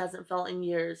things she hasn't felt in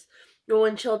years. But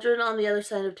when children on the other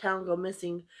side of town go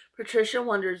missing, Patricia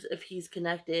wonders if he's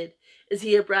connected. Is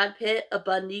he a Brad Pitt, a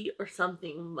Bundy, or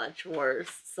something much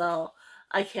worse? So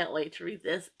I can't wait to read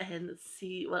this and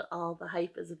see what all the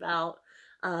hype is about.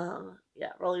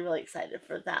 Yeah, really, really excited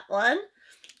for that one.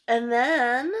 And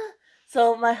then,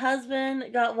 so my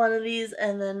husband got one of these,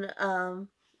 and then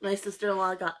my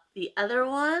sister-in-law got the other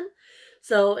one.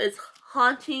 So it's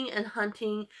Haunting and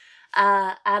Hunting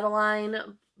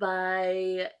Adeline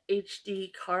by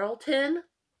H.D. Carlton.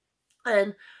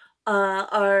 And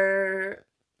our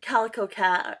calico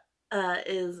cat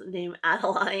is named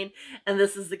Adeline, and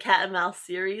this is the Cat and Mouse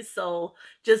series. So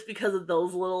just because of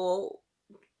those little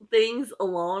things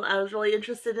alone, I was really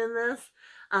interested in this.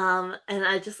 And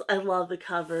I love the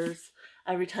covers.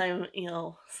 Every time,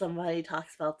 somebody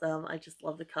talks about them, I just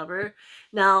love the cover.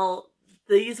 Now,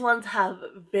 these ones have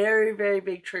very, very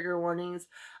big trigger warnings.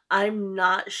 I'm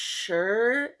not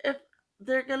sure if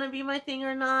they're going to be my thing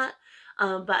or not,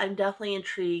 but I'm definitely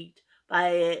intrigued by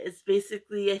it. It's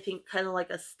basically, I think, kind of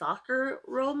like a stalker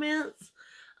romance.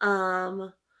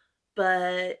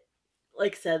 But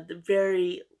like I said,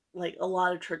 a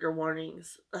lot of trigger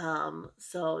warnings.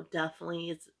 So definitely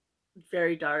it's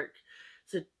very dark.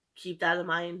 So keep that in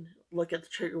mind. Look at the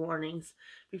trigger warnings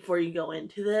before you go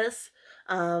into this.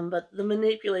 But the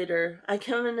manipulator. I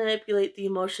can manipulate the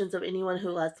emotions of anyone who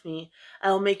lets me.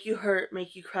 I will make you hurt,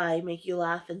 make you cry, make you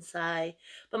laugh and sigh.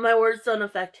 But my words don't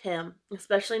affect him,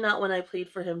 especially not when I plead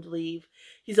for him to leave.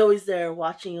 He's always there,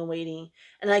 watching and waiting,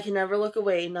 and I can never look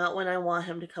away, not when I want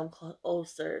him to come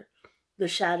closer. The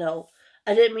shadow.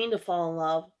 I didn't mean to fall in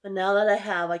love, but now that I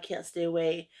have, I can't stay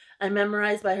away. I'm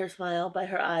memorized by her smile, by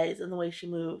her eyes, and the way she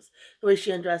moves, the way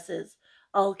she undresses.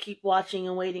 I'll keep watching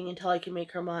and waiting until I can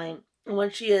make her mine. And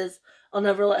when she is, I'll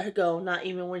never let her go, not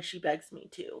even when she begs me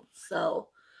to. So,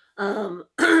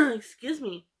 excuse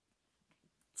me.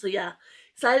 So yeah,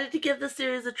 excited to give this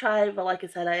series a try, but like I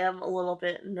said, I am a little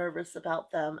bit nervous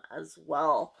about them as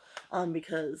well,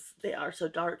 because they are so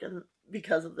dark and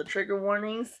because of the trigger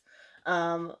warnings.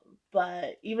 Um,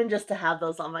 but even just to have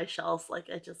those on my shelves, like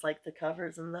I just like the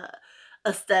covers and the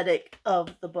aesthetic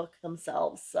of the book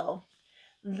themselves. So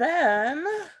then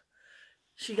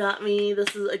she got me,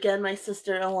 this is again my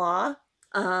sister-in-law,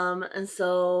 and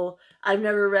so I've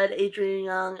never read Adrienne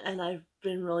Young, and I've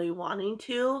been really wanting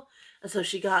to, and so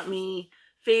she got me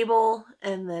Fable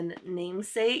and then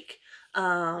Namesake,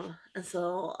 and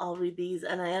so I'll read these,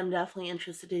 and I am definitely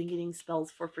interested in getting Spells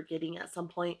for Forgetting at some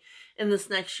point in this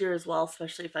next year as well,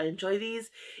 especially if I enjoy these.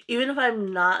 Even if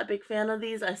I'm not a big fan of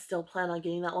these, I still plan on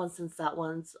getting that one since that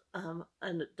one's an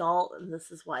adult and this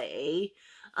is YA.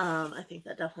 I think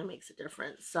that definitely makes a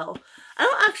difference. So I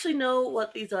don't actually know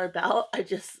what these are about.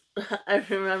 I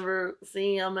remember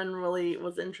seeing them and really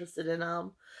was interested in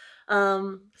them.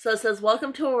 So it says,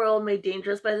 welcome to a world made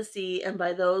dangerous by the sea and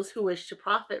by those who wish to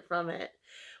profit from it,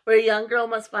 where a young girl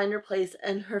must find her place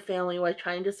and her family while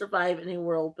trying to survive in a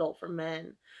world built for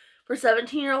men. For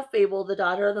 17-year-old Fable, the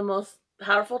daughter of the most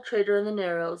powerful trader in the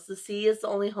Narrows, the sea is the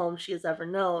only home she has ever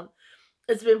known.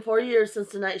 It's been 4 years since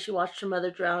the night she watched her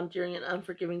mother drown during an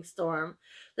unforgiving storm.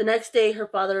 The next day, her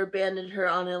father abandoned her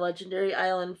on a legendary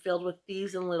island filled with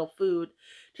thieves and little food.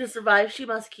 To survive, she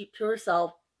must keep to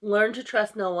herself, learn to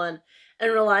trust no one,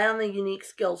 and rely on the unique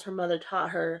skills her mother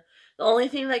taught her. The only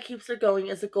thing that keeps her going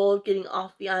is the goal of getting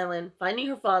off the island, finding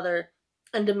her father,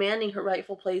 and demanding her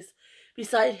rightful place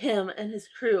beside him and his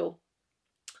crew.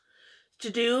 To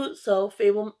do so,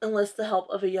 Fable enlists the help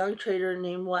of a young trader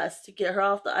named West to get her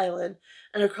off the island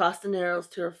and across the Narrows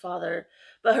to her father.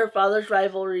 But her father's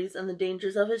rivalries and the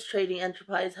dangers of his trading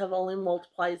enterprise have only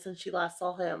multiplied since she last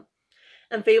saw him.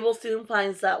 And Fable soon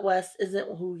finds that West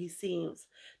isn't who he seems.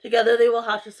 Together they will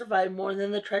have to survive more than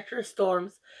the treacherous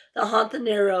storms that haunt the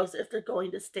Narrows if they're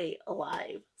going to stay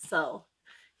alive. So,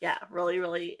 yeah, really,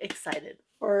 really excited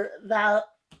for that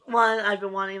one. I've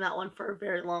been wanting that one for a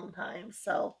very long time,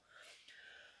 so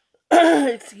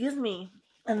excuse me.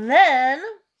 And then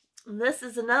this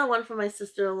is another one from my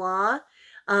sister-in-law.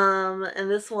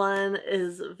 And this one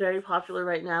is very popular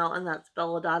right now, and that's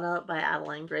Belladonna by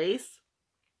Adeline Grace.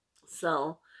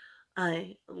 So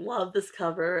I love this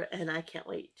cover, and I can't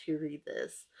wait to read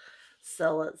this.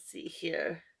 So let's see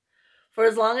here. For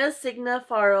as long as Signa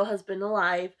Faro has been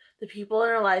alive, the people in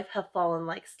her life have fallen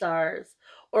like stars.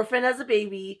 Orphan as a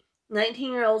baby,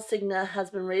 19-year-old Signa has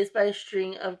been raised by a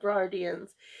string of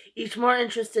guardians, each more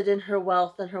interested in her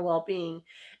wealth than her well-being,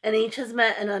 and each has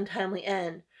met an untimely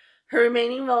end. Her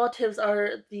remaining relatives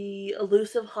are the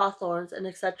elusive Hawthorns, an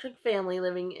eccentric family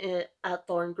living at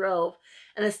Thorn Grove,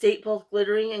 an estate both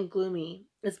glittering and gloomy.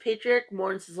 Its patriarch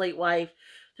mourns his late wife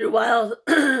through wild,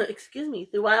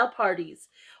 through wild parties,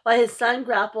 while his son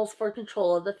grapples for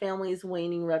control of the family's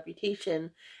waning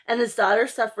reputation, and his daughter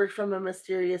suffers from a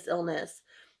mysterious illness.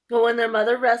 But when their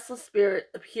mother's restless spirit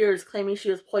appears claiming she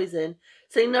was poisoned,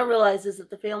 Signa realizes that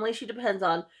the family she depends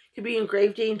on could be in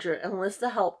grave danger and enlists the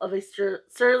help of a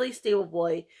surly stable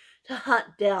boy to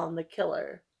hunt down the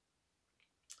killer.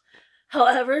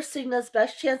 However, Signa's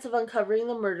best chance of uncovering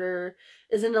the murderer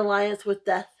is an alliance with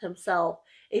Death himself,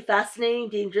 a fascinating,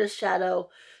 dangerous shadow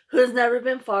who has never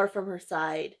been far from her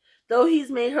side. Though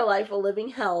he's made her life a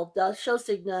living hell, does show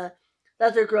Signa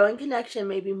that their growing connection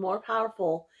may be more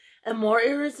powerful and more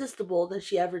irresistible than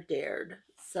she ever dared.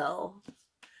 So,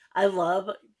 I love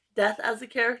Death as a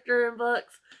character in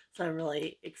books, so I'm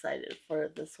really excited for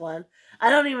this one.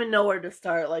 I don't even know where to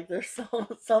start. Like, there's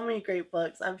so many great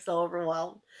books. I'm so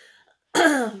overwhelmed.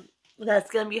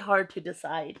 That's going to be hard to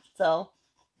decide. So,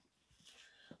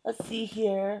 let's see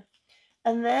here.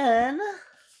 And then,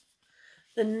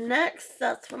 the next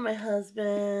that's from my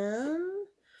husband.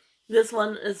 This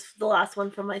one is the last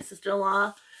one from my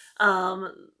sister-in-law.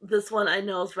 This one I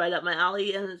know is right up my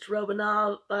alley, and it's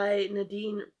Romanov by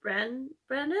Nadine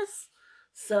Brandis.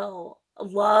 So,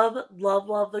 love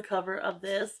the cover of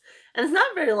this. And it's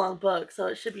not a very long book, so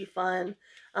it should be fun.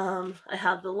 I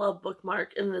have the love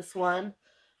bookmark in this one.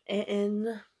 And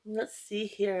let's see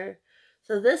here.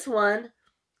 So this one,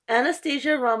 Anastasia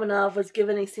Romanov was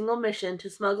given a single mission to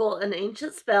smuggle an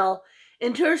ancient spell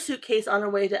into her suitcase on her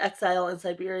way to exile in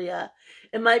Siberia.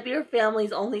 It might be her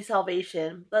family's only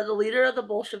salvation, but the leader of the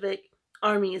Bolshevik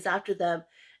army is after them,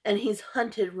 and he's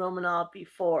hunted Romanov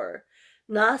before.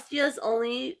 Nastia's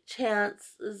only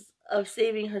chances of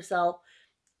saving herself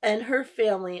and her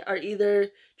family are either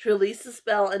to release the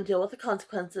spell and deal with the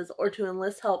consequences, or to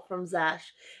enlist help from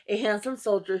Zash, a handsome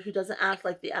soldier who doesn't act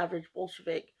like the average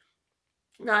Bolshevik.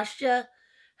 Nastia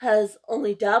has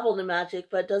only dabbled in magic,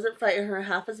 but it doesn't frighten her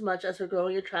half as much as her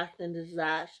growing attraction to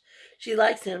Zash. She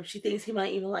likes him. She thinks he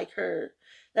might even like her.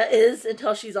 That is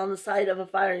until she's on the side of a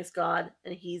firing squad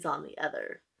and he's on the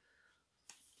other.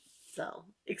 So,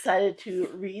 excited to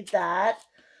read that.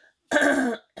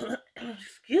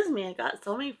 Excuse me, I got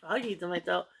so many froggies in my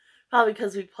throat. Probably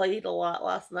because we played a lot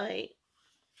last night.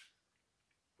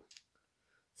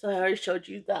 So I already showed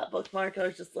you that bookmark. I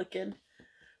was just looking.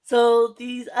 So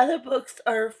these other books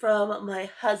are from my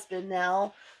husband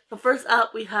now. So first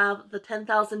up, we have The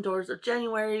 10,000 Doors of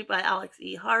January by Alex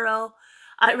E. Harrow.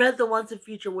 I read The Once and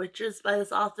Future Witches by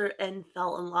this author and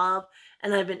fell in love,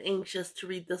 and I've been anxious to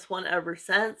read this one ever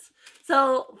since.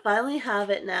 So finally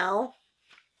have it now.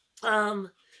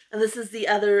 And this is the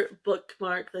other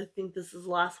bookmark. I think this is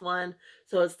the last one.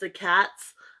 So it's the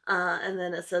cats, and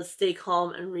then it says "Stay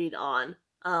calm and read on."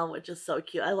 Which is so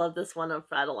cute. I love this one of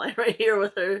Fratelline right here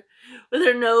with her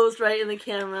nose right in the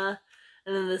camera.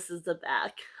 And then this is the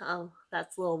back.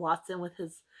 That's little Watson with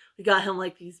his, we got him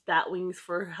like these bat wings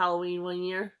for Halloween one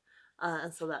year.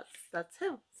 And so that's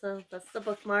him. So that's the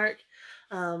bookmark.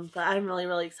 But I'm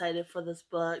really excited for this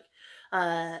book.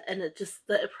 And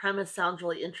the premise sounds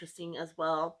really interesting as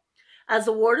well. As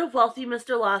a ward of wealthy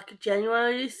Mr. Locke,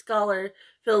 January's scholar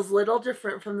feels little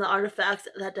different from the artifacts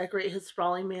that decorate his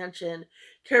sprawling mansion,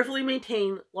 carefully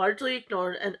maintained, largely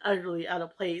ignored, and utterly out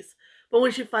of place. But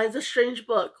when she finds a strange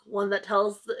book, one that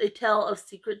tells a tale of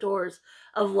secret doors,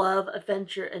 of love,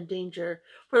 adventure, and danger,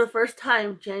 for the first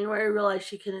time, January realizes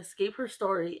she can escape her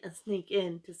story and sneak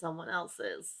into someone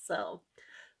else's. So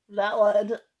that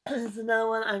one is another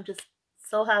one I'm just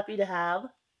so happy to have.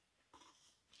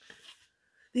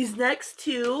 These next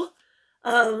two,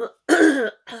 so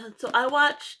I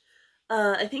watch,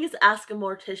 I think it's Ask a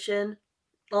Mortician.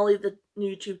 I'll leave the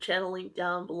YouTube channel link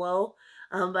down below.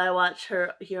 But I watch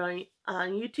her here on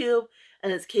YouTube,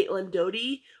 and it's Caitlin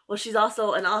Doty. Well, she's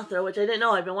also an author, which I didn't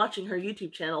know. I've been watching her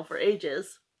YouTube channel for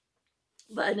ages,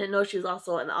 but I didn't know she was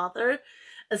also an author.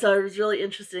 And so I was really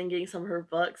interested in getting some of her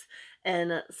books.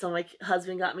 And so my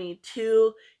husband got me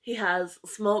two. He has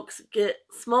Smoke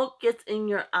Gets in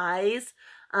Your Eyes,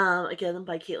 again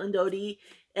by Caitlin Doty.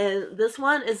 And this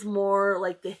one is more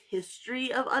like the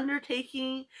history of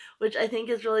undertaking, which I think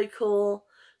is really cool.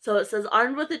 So it says,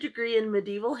 armed with a degree in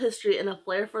medieval history and a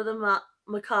flair for the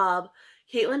macabre,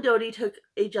 Caitlin Doty took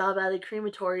a job at a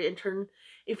crematory and turned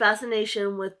a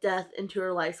fascination with death into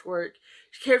her life's work.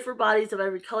 She cared for bodies of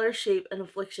every color, shape, and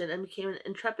affliction, and became an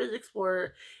intrepid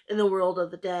explorer in the world of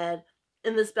the dead.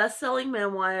 In this best-selling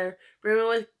memoir, brimming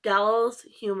with gallows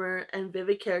humor and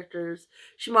vivid characters,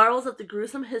 she marvels at the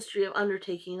gruesome history of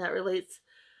undertaking that relates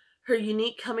her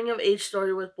unique coming-of-age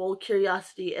story with bold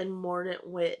curiosity and mordant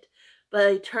wit.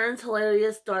 But it turns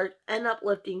hilarious, dark, and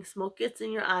uplifting. Smoke Gets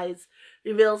in Your Eyes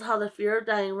reveals how the fear of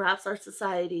dying warps our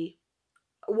society,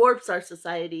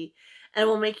 and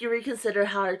will make you reconsider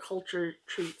how our culture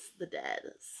treats the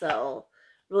dead. So,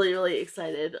 really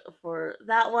excited for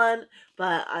that one,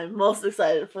 but I'm most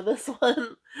excited for this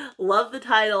one. Love the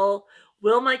title,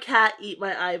 Will My Cat Eat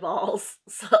My Eyeballs?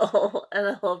 So, and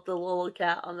I love the little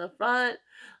cat on the front.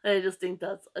 I just think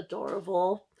that's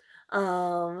adorable.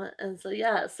 And so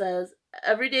yeah, it says,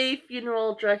 everyday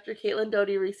funeral director Caitlin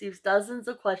Doty receives dozens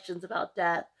of questions about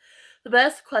death. The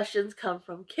best questions come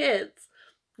from kids.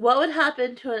 What would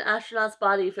happen to an astronaut's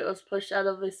body if it was pushed out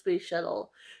of a space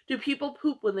shuttle? Do people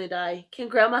poop when they die? Can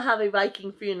Grandma have a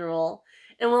Viking funeral?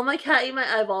 And Will My Cat Eat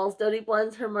My Eyeballs? Doty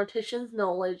blends her mortician's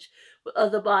knowledge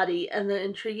of the body and the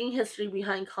intriguing history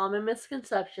behind common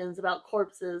misconceptions about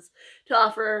corpses to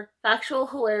offer factual,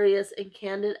 hilarious, and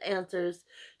candid answers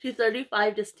to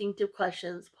 35 distinctive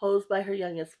questions posed by her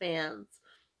youngest fans.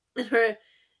 In her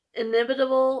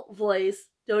inimitable voice,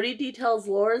 Doty details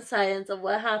lore and science of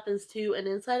what happens to and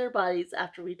inside our bodies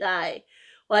after we die.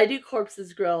 Why do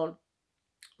corpses groan?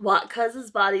 What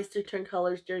causes bodies to turn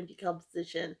colors during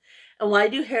decomposition? And why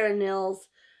do hair and nails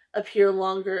appear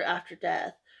longer after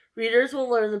death? Readers will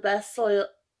learn the best soil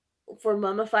for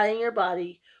mummifying your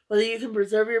body, whether you can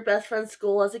preserve your best friend's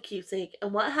skull as a keepsake,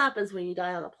 and what happens when you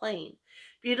die on a plane.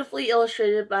 Beautifully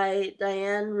illustrated by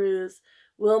Diane Ruse,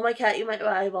 Will My Cat Eat My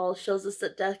Eyeballs shows us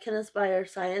that death can inspire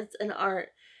science and art,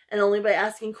 and only by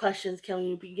asking questions can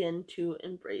we begin to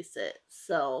embrace it.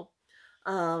 So,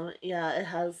 yeah, it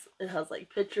has like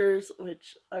pictures,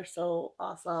 which are so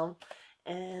awesome,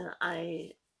 and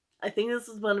I think this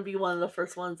is going to be one of the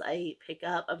first ones I pick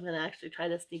up. I'm going to actually try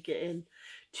to sneak it in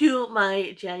to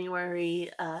my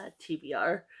January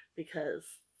TBR because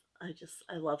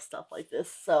I love stuff like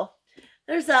this. So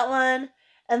there's that one.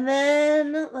 And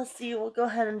then, let's see, we'll go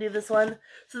ahead and do this one.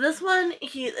 So this one,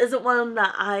 he isn't one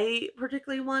that I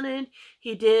particularly wanted.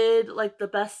 He did, like, the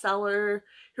bestseller.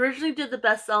 He originally did the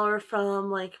bestseller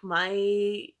from, like,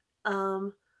 my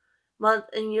month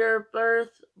and year of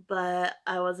birth, but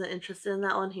I wasn't interested in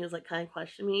that one. He was, like, kind of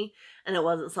questioning me, and it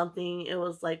wasn't something, it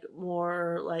was, like,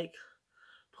 more, like,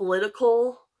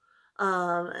 political,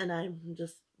 and I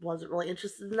just wasn't really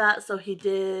interested in that. So he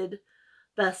did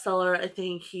bestseller. I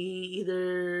think he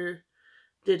either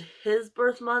did his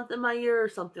birth month in my year or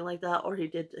something like that, or he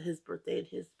did his birthday in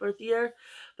his birth year.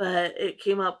 But it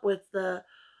came up with the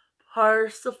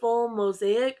Parsifal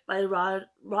Mosaic by Robert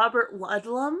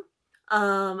Ludlum.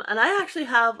 And I actually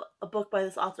have a book by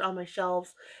this author on my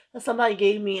shelves that somebody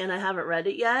gave me, and I haven't read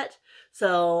it yet.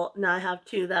 So now I have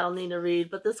two that I'll need to read.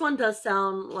 But this one does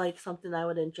sound like something I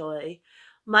would enjoy.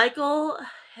 Michael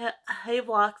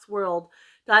Havelock's world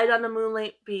died on a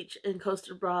moonlit beach in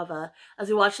Costa Brava as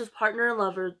he watched his partner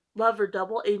and lover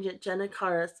double agent Jenna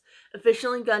Karis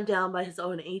efficiently gunned down by his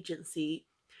own agency.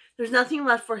 There's nothing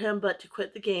left for him but to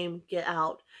quit the game, get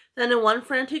out. Then in one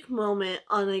frantic moment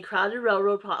on a crowded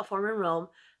railroad platform in Rome,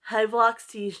 Havelock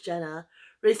sees Jenna.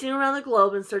 Racing around the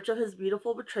globe in search of his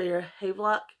beautiful betrayer,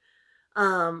 Havelock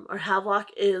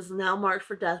is now marked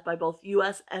for death by both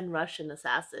U.S. and Russian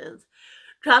assassins.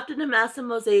 Trapped in a massive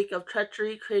mosaic of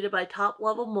treachery created by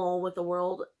top-level mole with the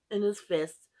world in his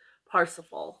fists,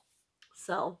 Parsifal.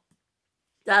 So,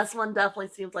 that one definitely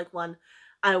seems like one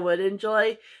I would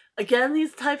enjoy. Again,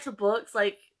 these types of books,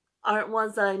 like, aren't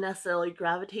ones that I necessarily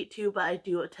gravitate to, but I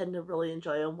do tend to really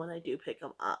enjoy them when I do pick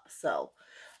them up. So,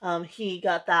 he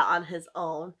got that on his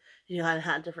own. He kind of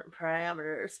had different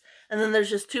parameters. And then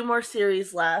there's just two more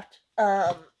series left.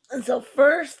 And so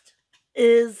first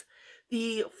is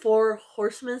the Four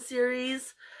Horsemen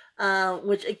series,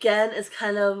 which again is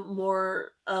kind of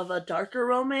more of a darker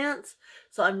romance.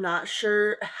 So I'm not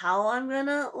sure how I'm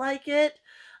gonna like it.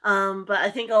 But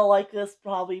I think I'll like this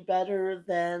probably better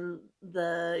than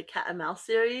the Cat and Mouse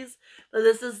series. But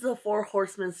this is the Four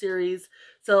Horsemen series.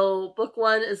 So book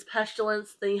one is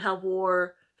pestilence, then you have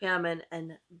war, famine,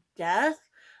 and death.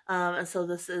 And so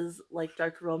this is like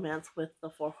dark romance with the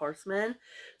Four Horsemen.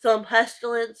 So in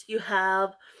pestilence, you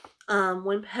have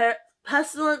when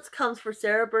pestilence comes for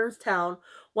Sarah Burns' town,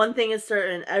 one thing is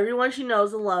certain: everyone she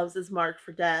knows and loves is marked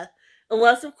for death,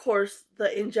 unless, of course,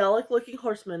 the angelic-looking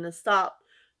horseman is stopped,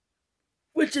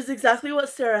 which is exactly what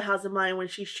Sarah has in mind when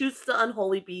she shoots the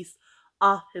unholy beast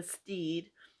off his steed.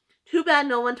 Too bad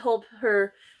no one told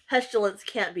her pestilence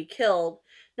can't be killed.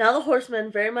 Now the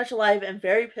horseman, very much alive and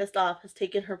very pissed off, has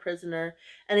taken her prisoner,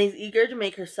 and he's eager to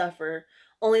make her suffer.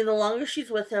 Only the longer she's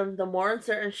with him, the more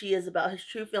uncertain she is about his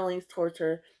true feelings towards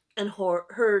her and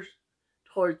hers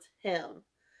towards him.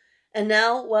 And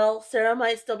now, well, Sarah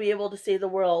might still be able to save the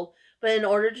world, but in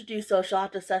order to do so, she'll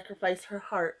have to sacrifice her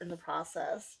heart in the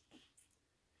process.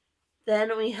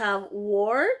 Then we have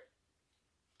War.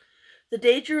 The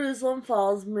day Jerusalem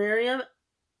falls, Miriam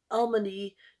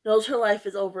Almody knows her life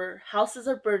is over. Houses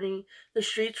are burning, the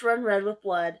streets run red with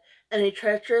blood, and a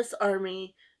traitorous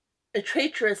army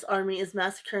is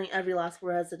massacring every last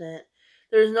resident.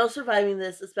 There is no surviving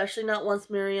this, especially not once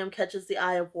Miriam catches the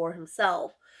eye of War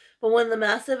himself. But when the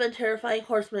massive and terrifying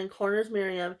horseman corners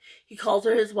Miriam, he calls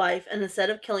her his wife, and instead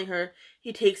of killing her,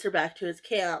 he takes her back to his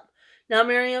camp. Now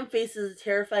Miriam faces a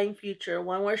terrifying future,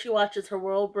 one where she watches her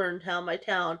world burn town by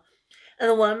town, and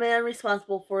the one man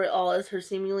responsible for it all is her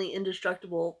seemingly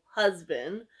indestructible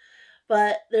husband.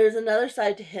 But there's another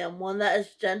side to him, one that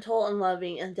is gentle and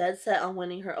loving and dead set on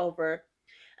winning her over,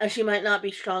 and she might not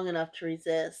be strong enough to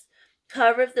resist.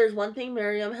 However, if there's one thing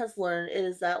Miriam has learned, it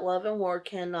is that love and war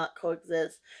cannot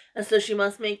coexist, and so she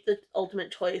must make the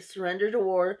ultimate choice: surrender to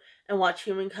war and watch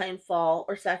humankind fall,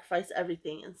 or sacrifice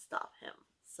everything and stop him.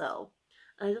 So,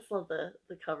 I just love the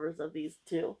covers of these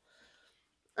two.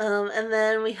 And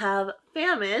then we have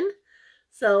Famine.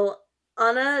 So,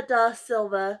 Ana da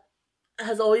Silva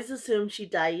has always assumed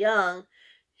she'd die young.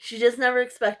 She just never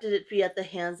expected it to be at the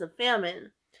hands of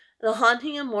famine. The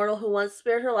haunting immortal who once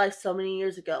spared her life so many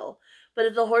years ago. But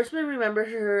if the horseman remembered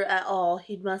her at all,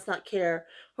 he must not care,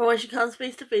 for when she comes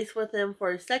face to face with him for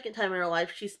a second time in her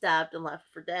life, she's stabbed and left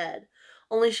for dead.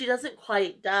 Only she doesn't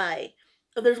quite die.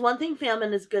 If there's one thing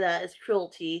famine is good at, it's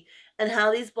cruelty, and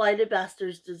how these blighted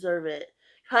bastards deserve it.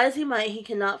 Try as he might, he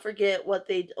cannot forget what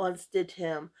they once did to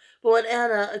him. But when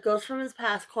Anna, a ghost from his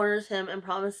past, corners him and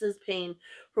promises pain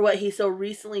for what he so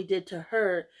recently did to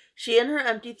her, she and her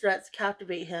empty threats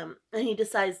captivate him, and he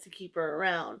decides to keep her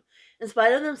around. In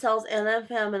spite of themselves, Anna and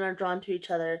Famine are drawn to each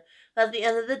other, but at the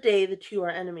end of the day, the two are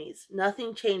enemies.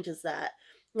 Nothing changes that.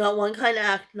 Not one kind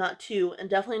act, not two, and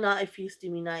definitely not a few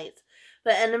steamy nights.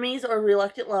 But enemies or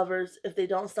reluctant lovers, if they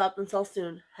don't stop themselves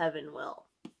soon, heaven will.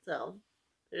 So,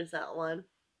 there's that one.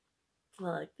 I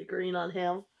like the green on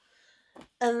him.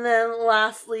 And then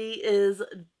lastly is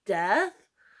Death.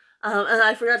 And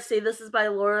I forgot to say this is by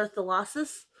Laura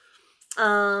Thalasis.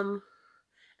 And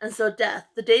so Death.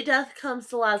 The day Death comes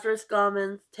to Lazarus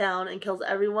Gauman's town and kills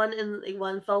everyone in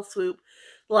one fell swoop,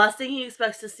 the last thing he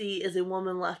expects to see is a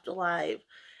woman left alive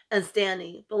and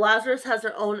standing. But Lazarus has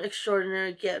her own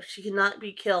extraordinary gift. She cannot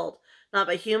be killed. Not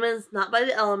by humans, not by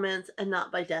the elements, and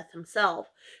not by Death himself.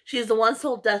 She is the one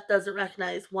soul Death doesn't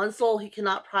recognize, one soul he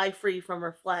cannot pry free from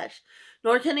her flesh.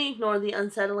 Nor can he ignore the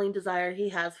unsettling desire he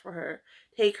has for her.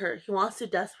 Take her. He wants to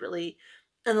desperately.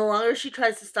 And the longer she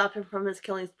tries to stop him from his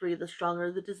killing spree, the stronger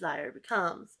the desire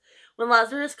becomes. When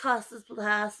Lazarus crosses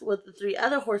paths with the 3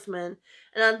 other horsemen,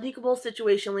 an unthinkable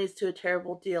situation leads to a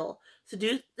terrible deal.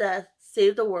 Seduce Death,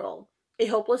 save the world. A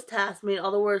hopeless task made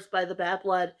all the worse by the bad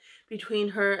blood between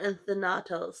her and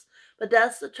Thanatos. But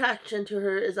Death's attraction to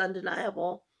her is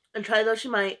undeniable, and try though she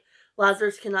might,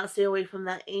 Lazarus cannot stay away from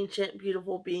that ancient,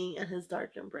 beautiful being in his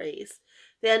dark embrace.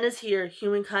 The end is here.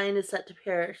 Humankind is set to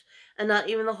perish, and not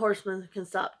even the horseman can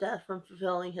stop Death from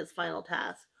fulfilling his final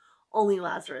task. Only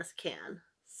Lazarus can.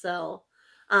 So,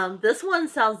 this one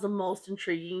sounds the most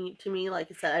intriguing to me.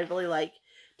 Like I said, I really like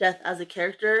Death as a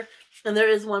character. And there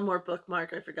is one more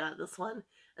bookmark. I forgot this one.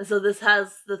 And so this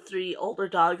has the 3 older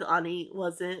dogs. Ani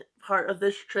wasn't part of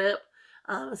this trip.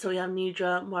 So we have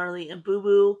Nidra, Marley, and Boo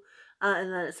Boo.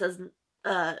 And then it says,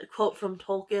 quote from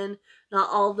Tolkien, not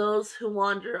all those who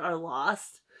wander are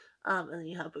lost. And then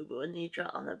you have Boo Boo and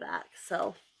Nidra on the back.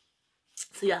 So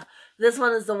yeah, this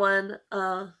one is the one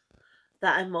that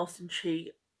I'm most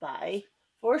intrigued by,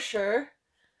 for sure.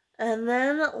 And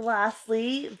then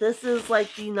lastly, this is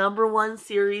like the #1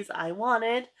 series I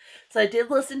wanted. So I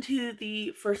did listen to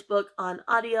the first book on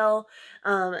audio,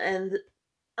 and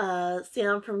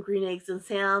Sam from Green Eggs and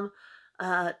Sam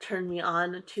turned me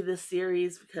on to this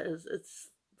series because it's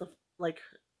the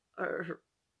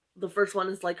first one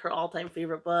is like her all-time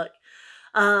favorite book.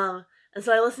 And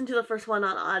so I listened to the first one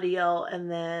on audio,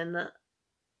 and then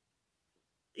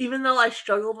even though I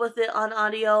struggled with it on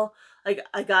audio, like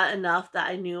I got enough that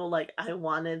I knew like I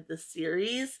wanted the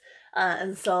series.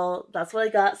 And so that's what I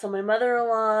got. So my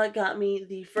mother-in-law got me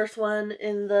the first one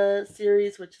in the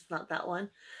series, which is not that one,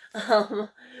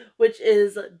 which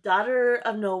is Daughter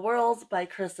of No Worlds by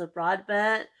Carissa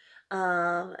Broadbent.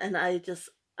 And I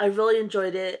really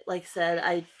enjoyed it. Like I said,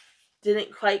 I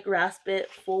didn't quite grasp it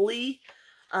fully.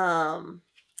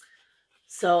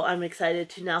 So I'm excited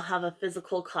to now have a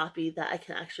physical copy that I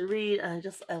can actually read, and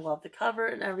I love the cover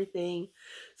and everything.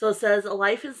 So it says, a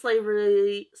life in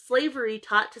slavery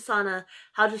taught Tasana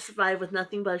how to survive with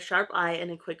nothing but a sharp eye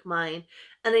and a quick mind,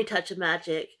 and a touch of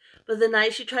magic. But the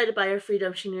night she tried to buy her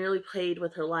freedom, she nearly played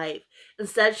with her life.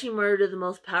 Instead, she murdered the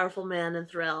most powerful man in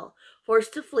Thrall.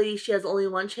 Forced to flee, she has only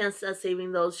one chance at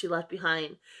saving those she left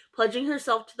behind, pledging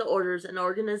herself to the Orders, an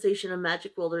organization of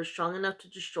magic wielders strong enough to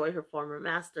destroy her former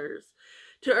masters.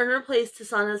 To earn her place,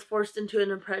 Tasana is forced into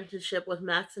an apprenticeship with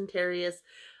Maxentarius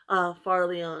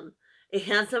Farleon, a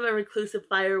handsome and reclusive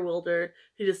fire wielder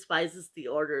who despises the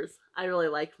Orders. I really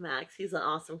like Max. He's an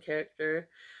awesome character.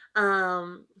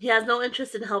 He has no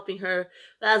interest in helping her,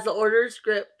 but as the Order's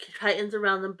grip tightens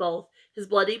around them both, his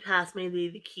bloody past may be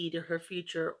the key to her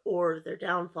future or their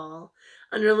downfall.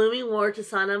 Under looming war,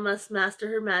 Tasana must master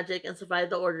her magic and survive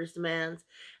the Order's demands,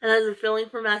 and as her feeling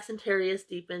for Maxentarius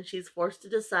deepens, she is forced to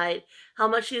decide how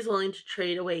much she is willing to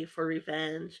trade away for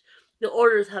revenge. The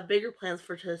Orders have bigger plans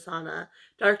for Tasana,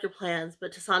 darker plans,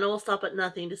 but Tasana will stop at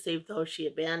nothing to save those she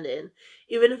abandoned,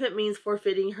 even if it means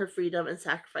forfeiting her freedom and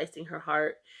sacrificing her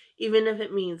heart, even if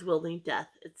it means wielding death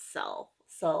itself.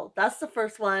 So that's the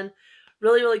first one.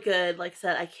 Really, really good. Like I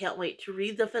said, I can't wait to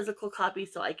read the physical copy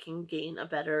so I can gain a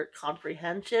better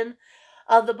comprehension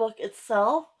of the book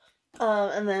itself.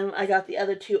 And then I got the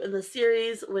other 2 in the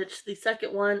series, which the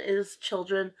second one is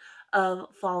Children of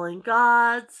Fallen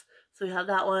Gods. So we have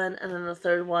that one, and then the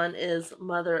third one is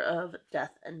Mother of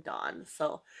Death and Dawn.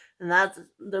 So, and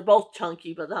they're both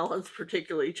chunky, but that one's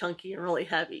particularly chunky and really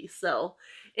heavy. So,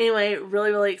 anyway,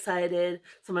 really, really excited.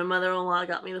 So my mother-in-law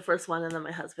got me the first one, and then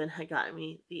my husband had gotten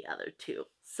me the other 2.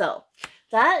 So,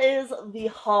 that is the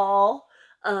haul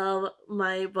of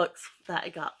my books that I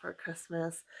got for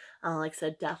Christmas. Like I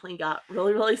said, definitely got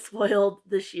really, really spoiled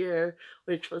this year,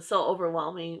 which was so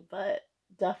overwhelming, but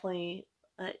definitely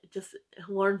it just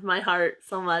warmed my heart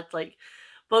so much. Like,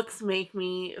 books make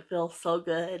me feel so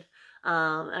good.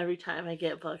 Every time I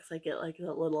get books, I get like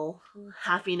a little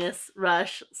happiness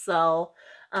rush. So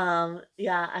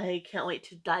Yeah, I can't wait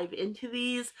to dive into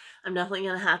these. I'm definitely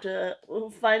gonna have to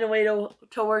find a way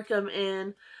to work them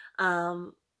in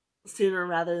sooner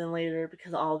rather than later,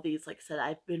 because all of these, like I said,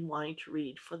 I've been wanting to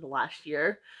read for the last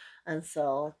year, and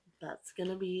so that's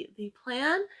gonna be the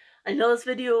plan. I know this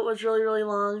video was really, really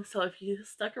long, so if you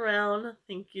stuck around,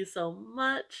 thank you so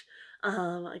much.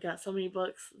 I got so many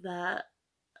books that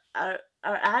are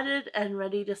added and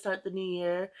ready to start the new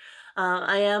year.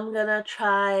 I am gonna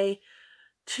try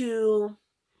to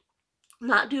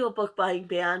not do a book buying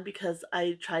ban, because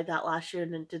I tried that last year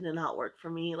and it did not work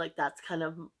for me. Like, that's kind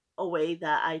of a way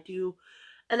that I do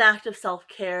an act of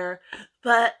self-care,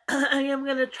 but I am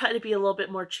going to try to be a little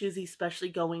bit more choosy, especially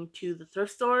going to the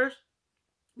thrift stores,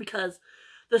 because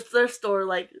the thrift store,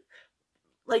 like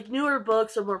newer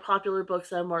books or more popular books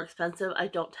that are more expensive, I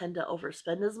don't tend to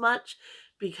overspend as much,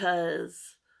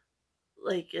 because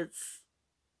like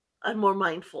I'm more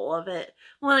mindful of it.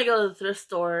 When I go to the thrift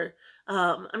store,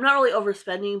 I'm not really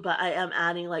overspending, but I am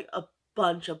adding like a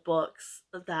bunch of books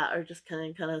that are just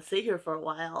kind of sit here for a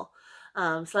while.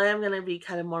 So I am gonna be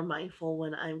kind of more mindful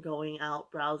when I'm going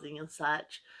out browsing and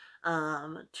such,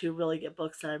 to really get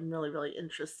books that I'm really, really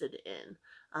interested in.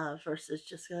 Versus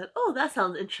just going, oh, that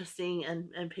sounds interesting,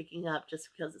 and picking up just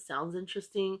because it sounds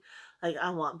interesting. Like, I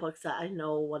want books that I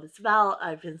know what it's about,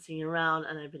 I've been seeing around,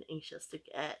 and I've been anxious to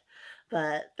get.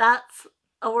 But that's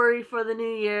a worry for the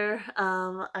new year.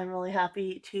 I'm really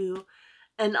happy to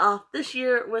end off this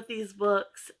year with these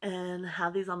books and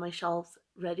have these on my shelves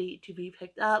ready to be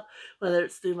picked up, whether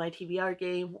it's through my TBR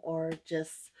game or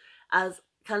just as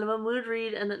kind of a mood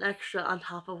read and an extra on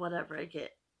top of whatever I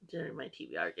get during my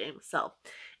TBR game. So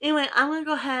anyway, I'm going to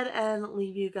go ahead and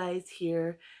leave you guys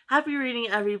here. Happy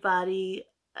reading, everybody,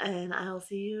 and I'll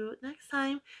see you next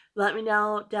time. Let me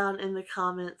know down in the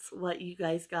comments what you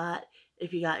guys got,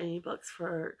 if you got any books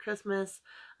for Christmas,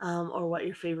 or what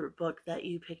your favorite book that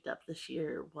you picked up this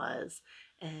year was.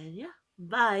 And yeah,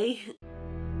 bye.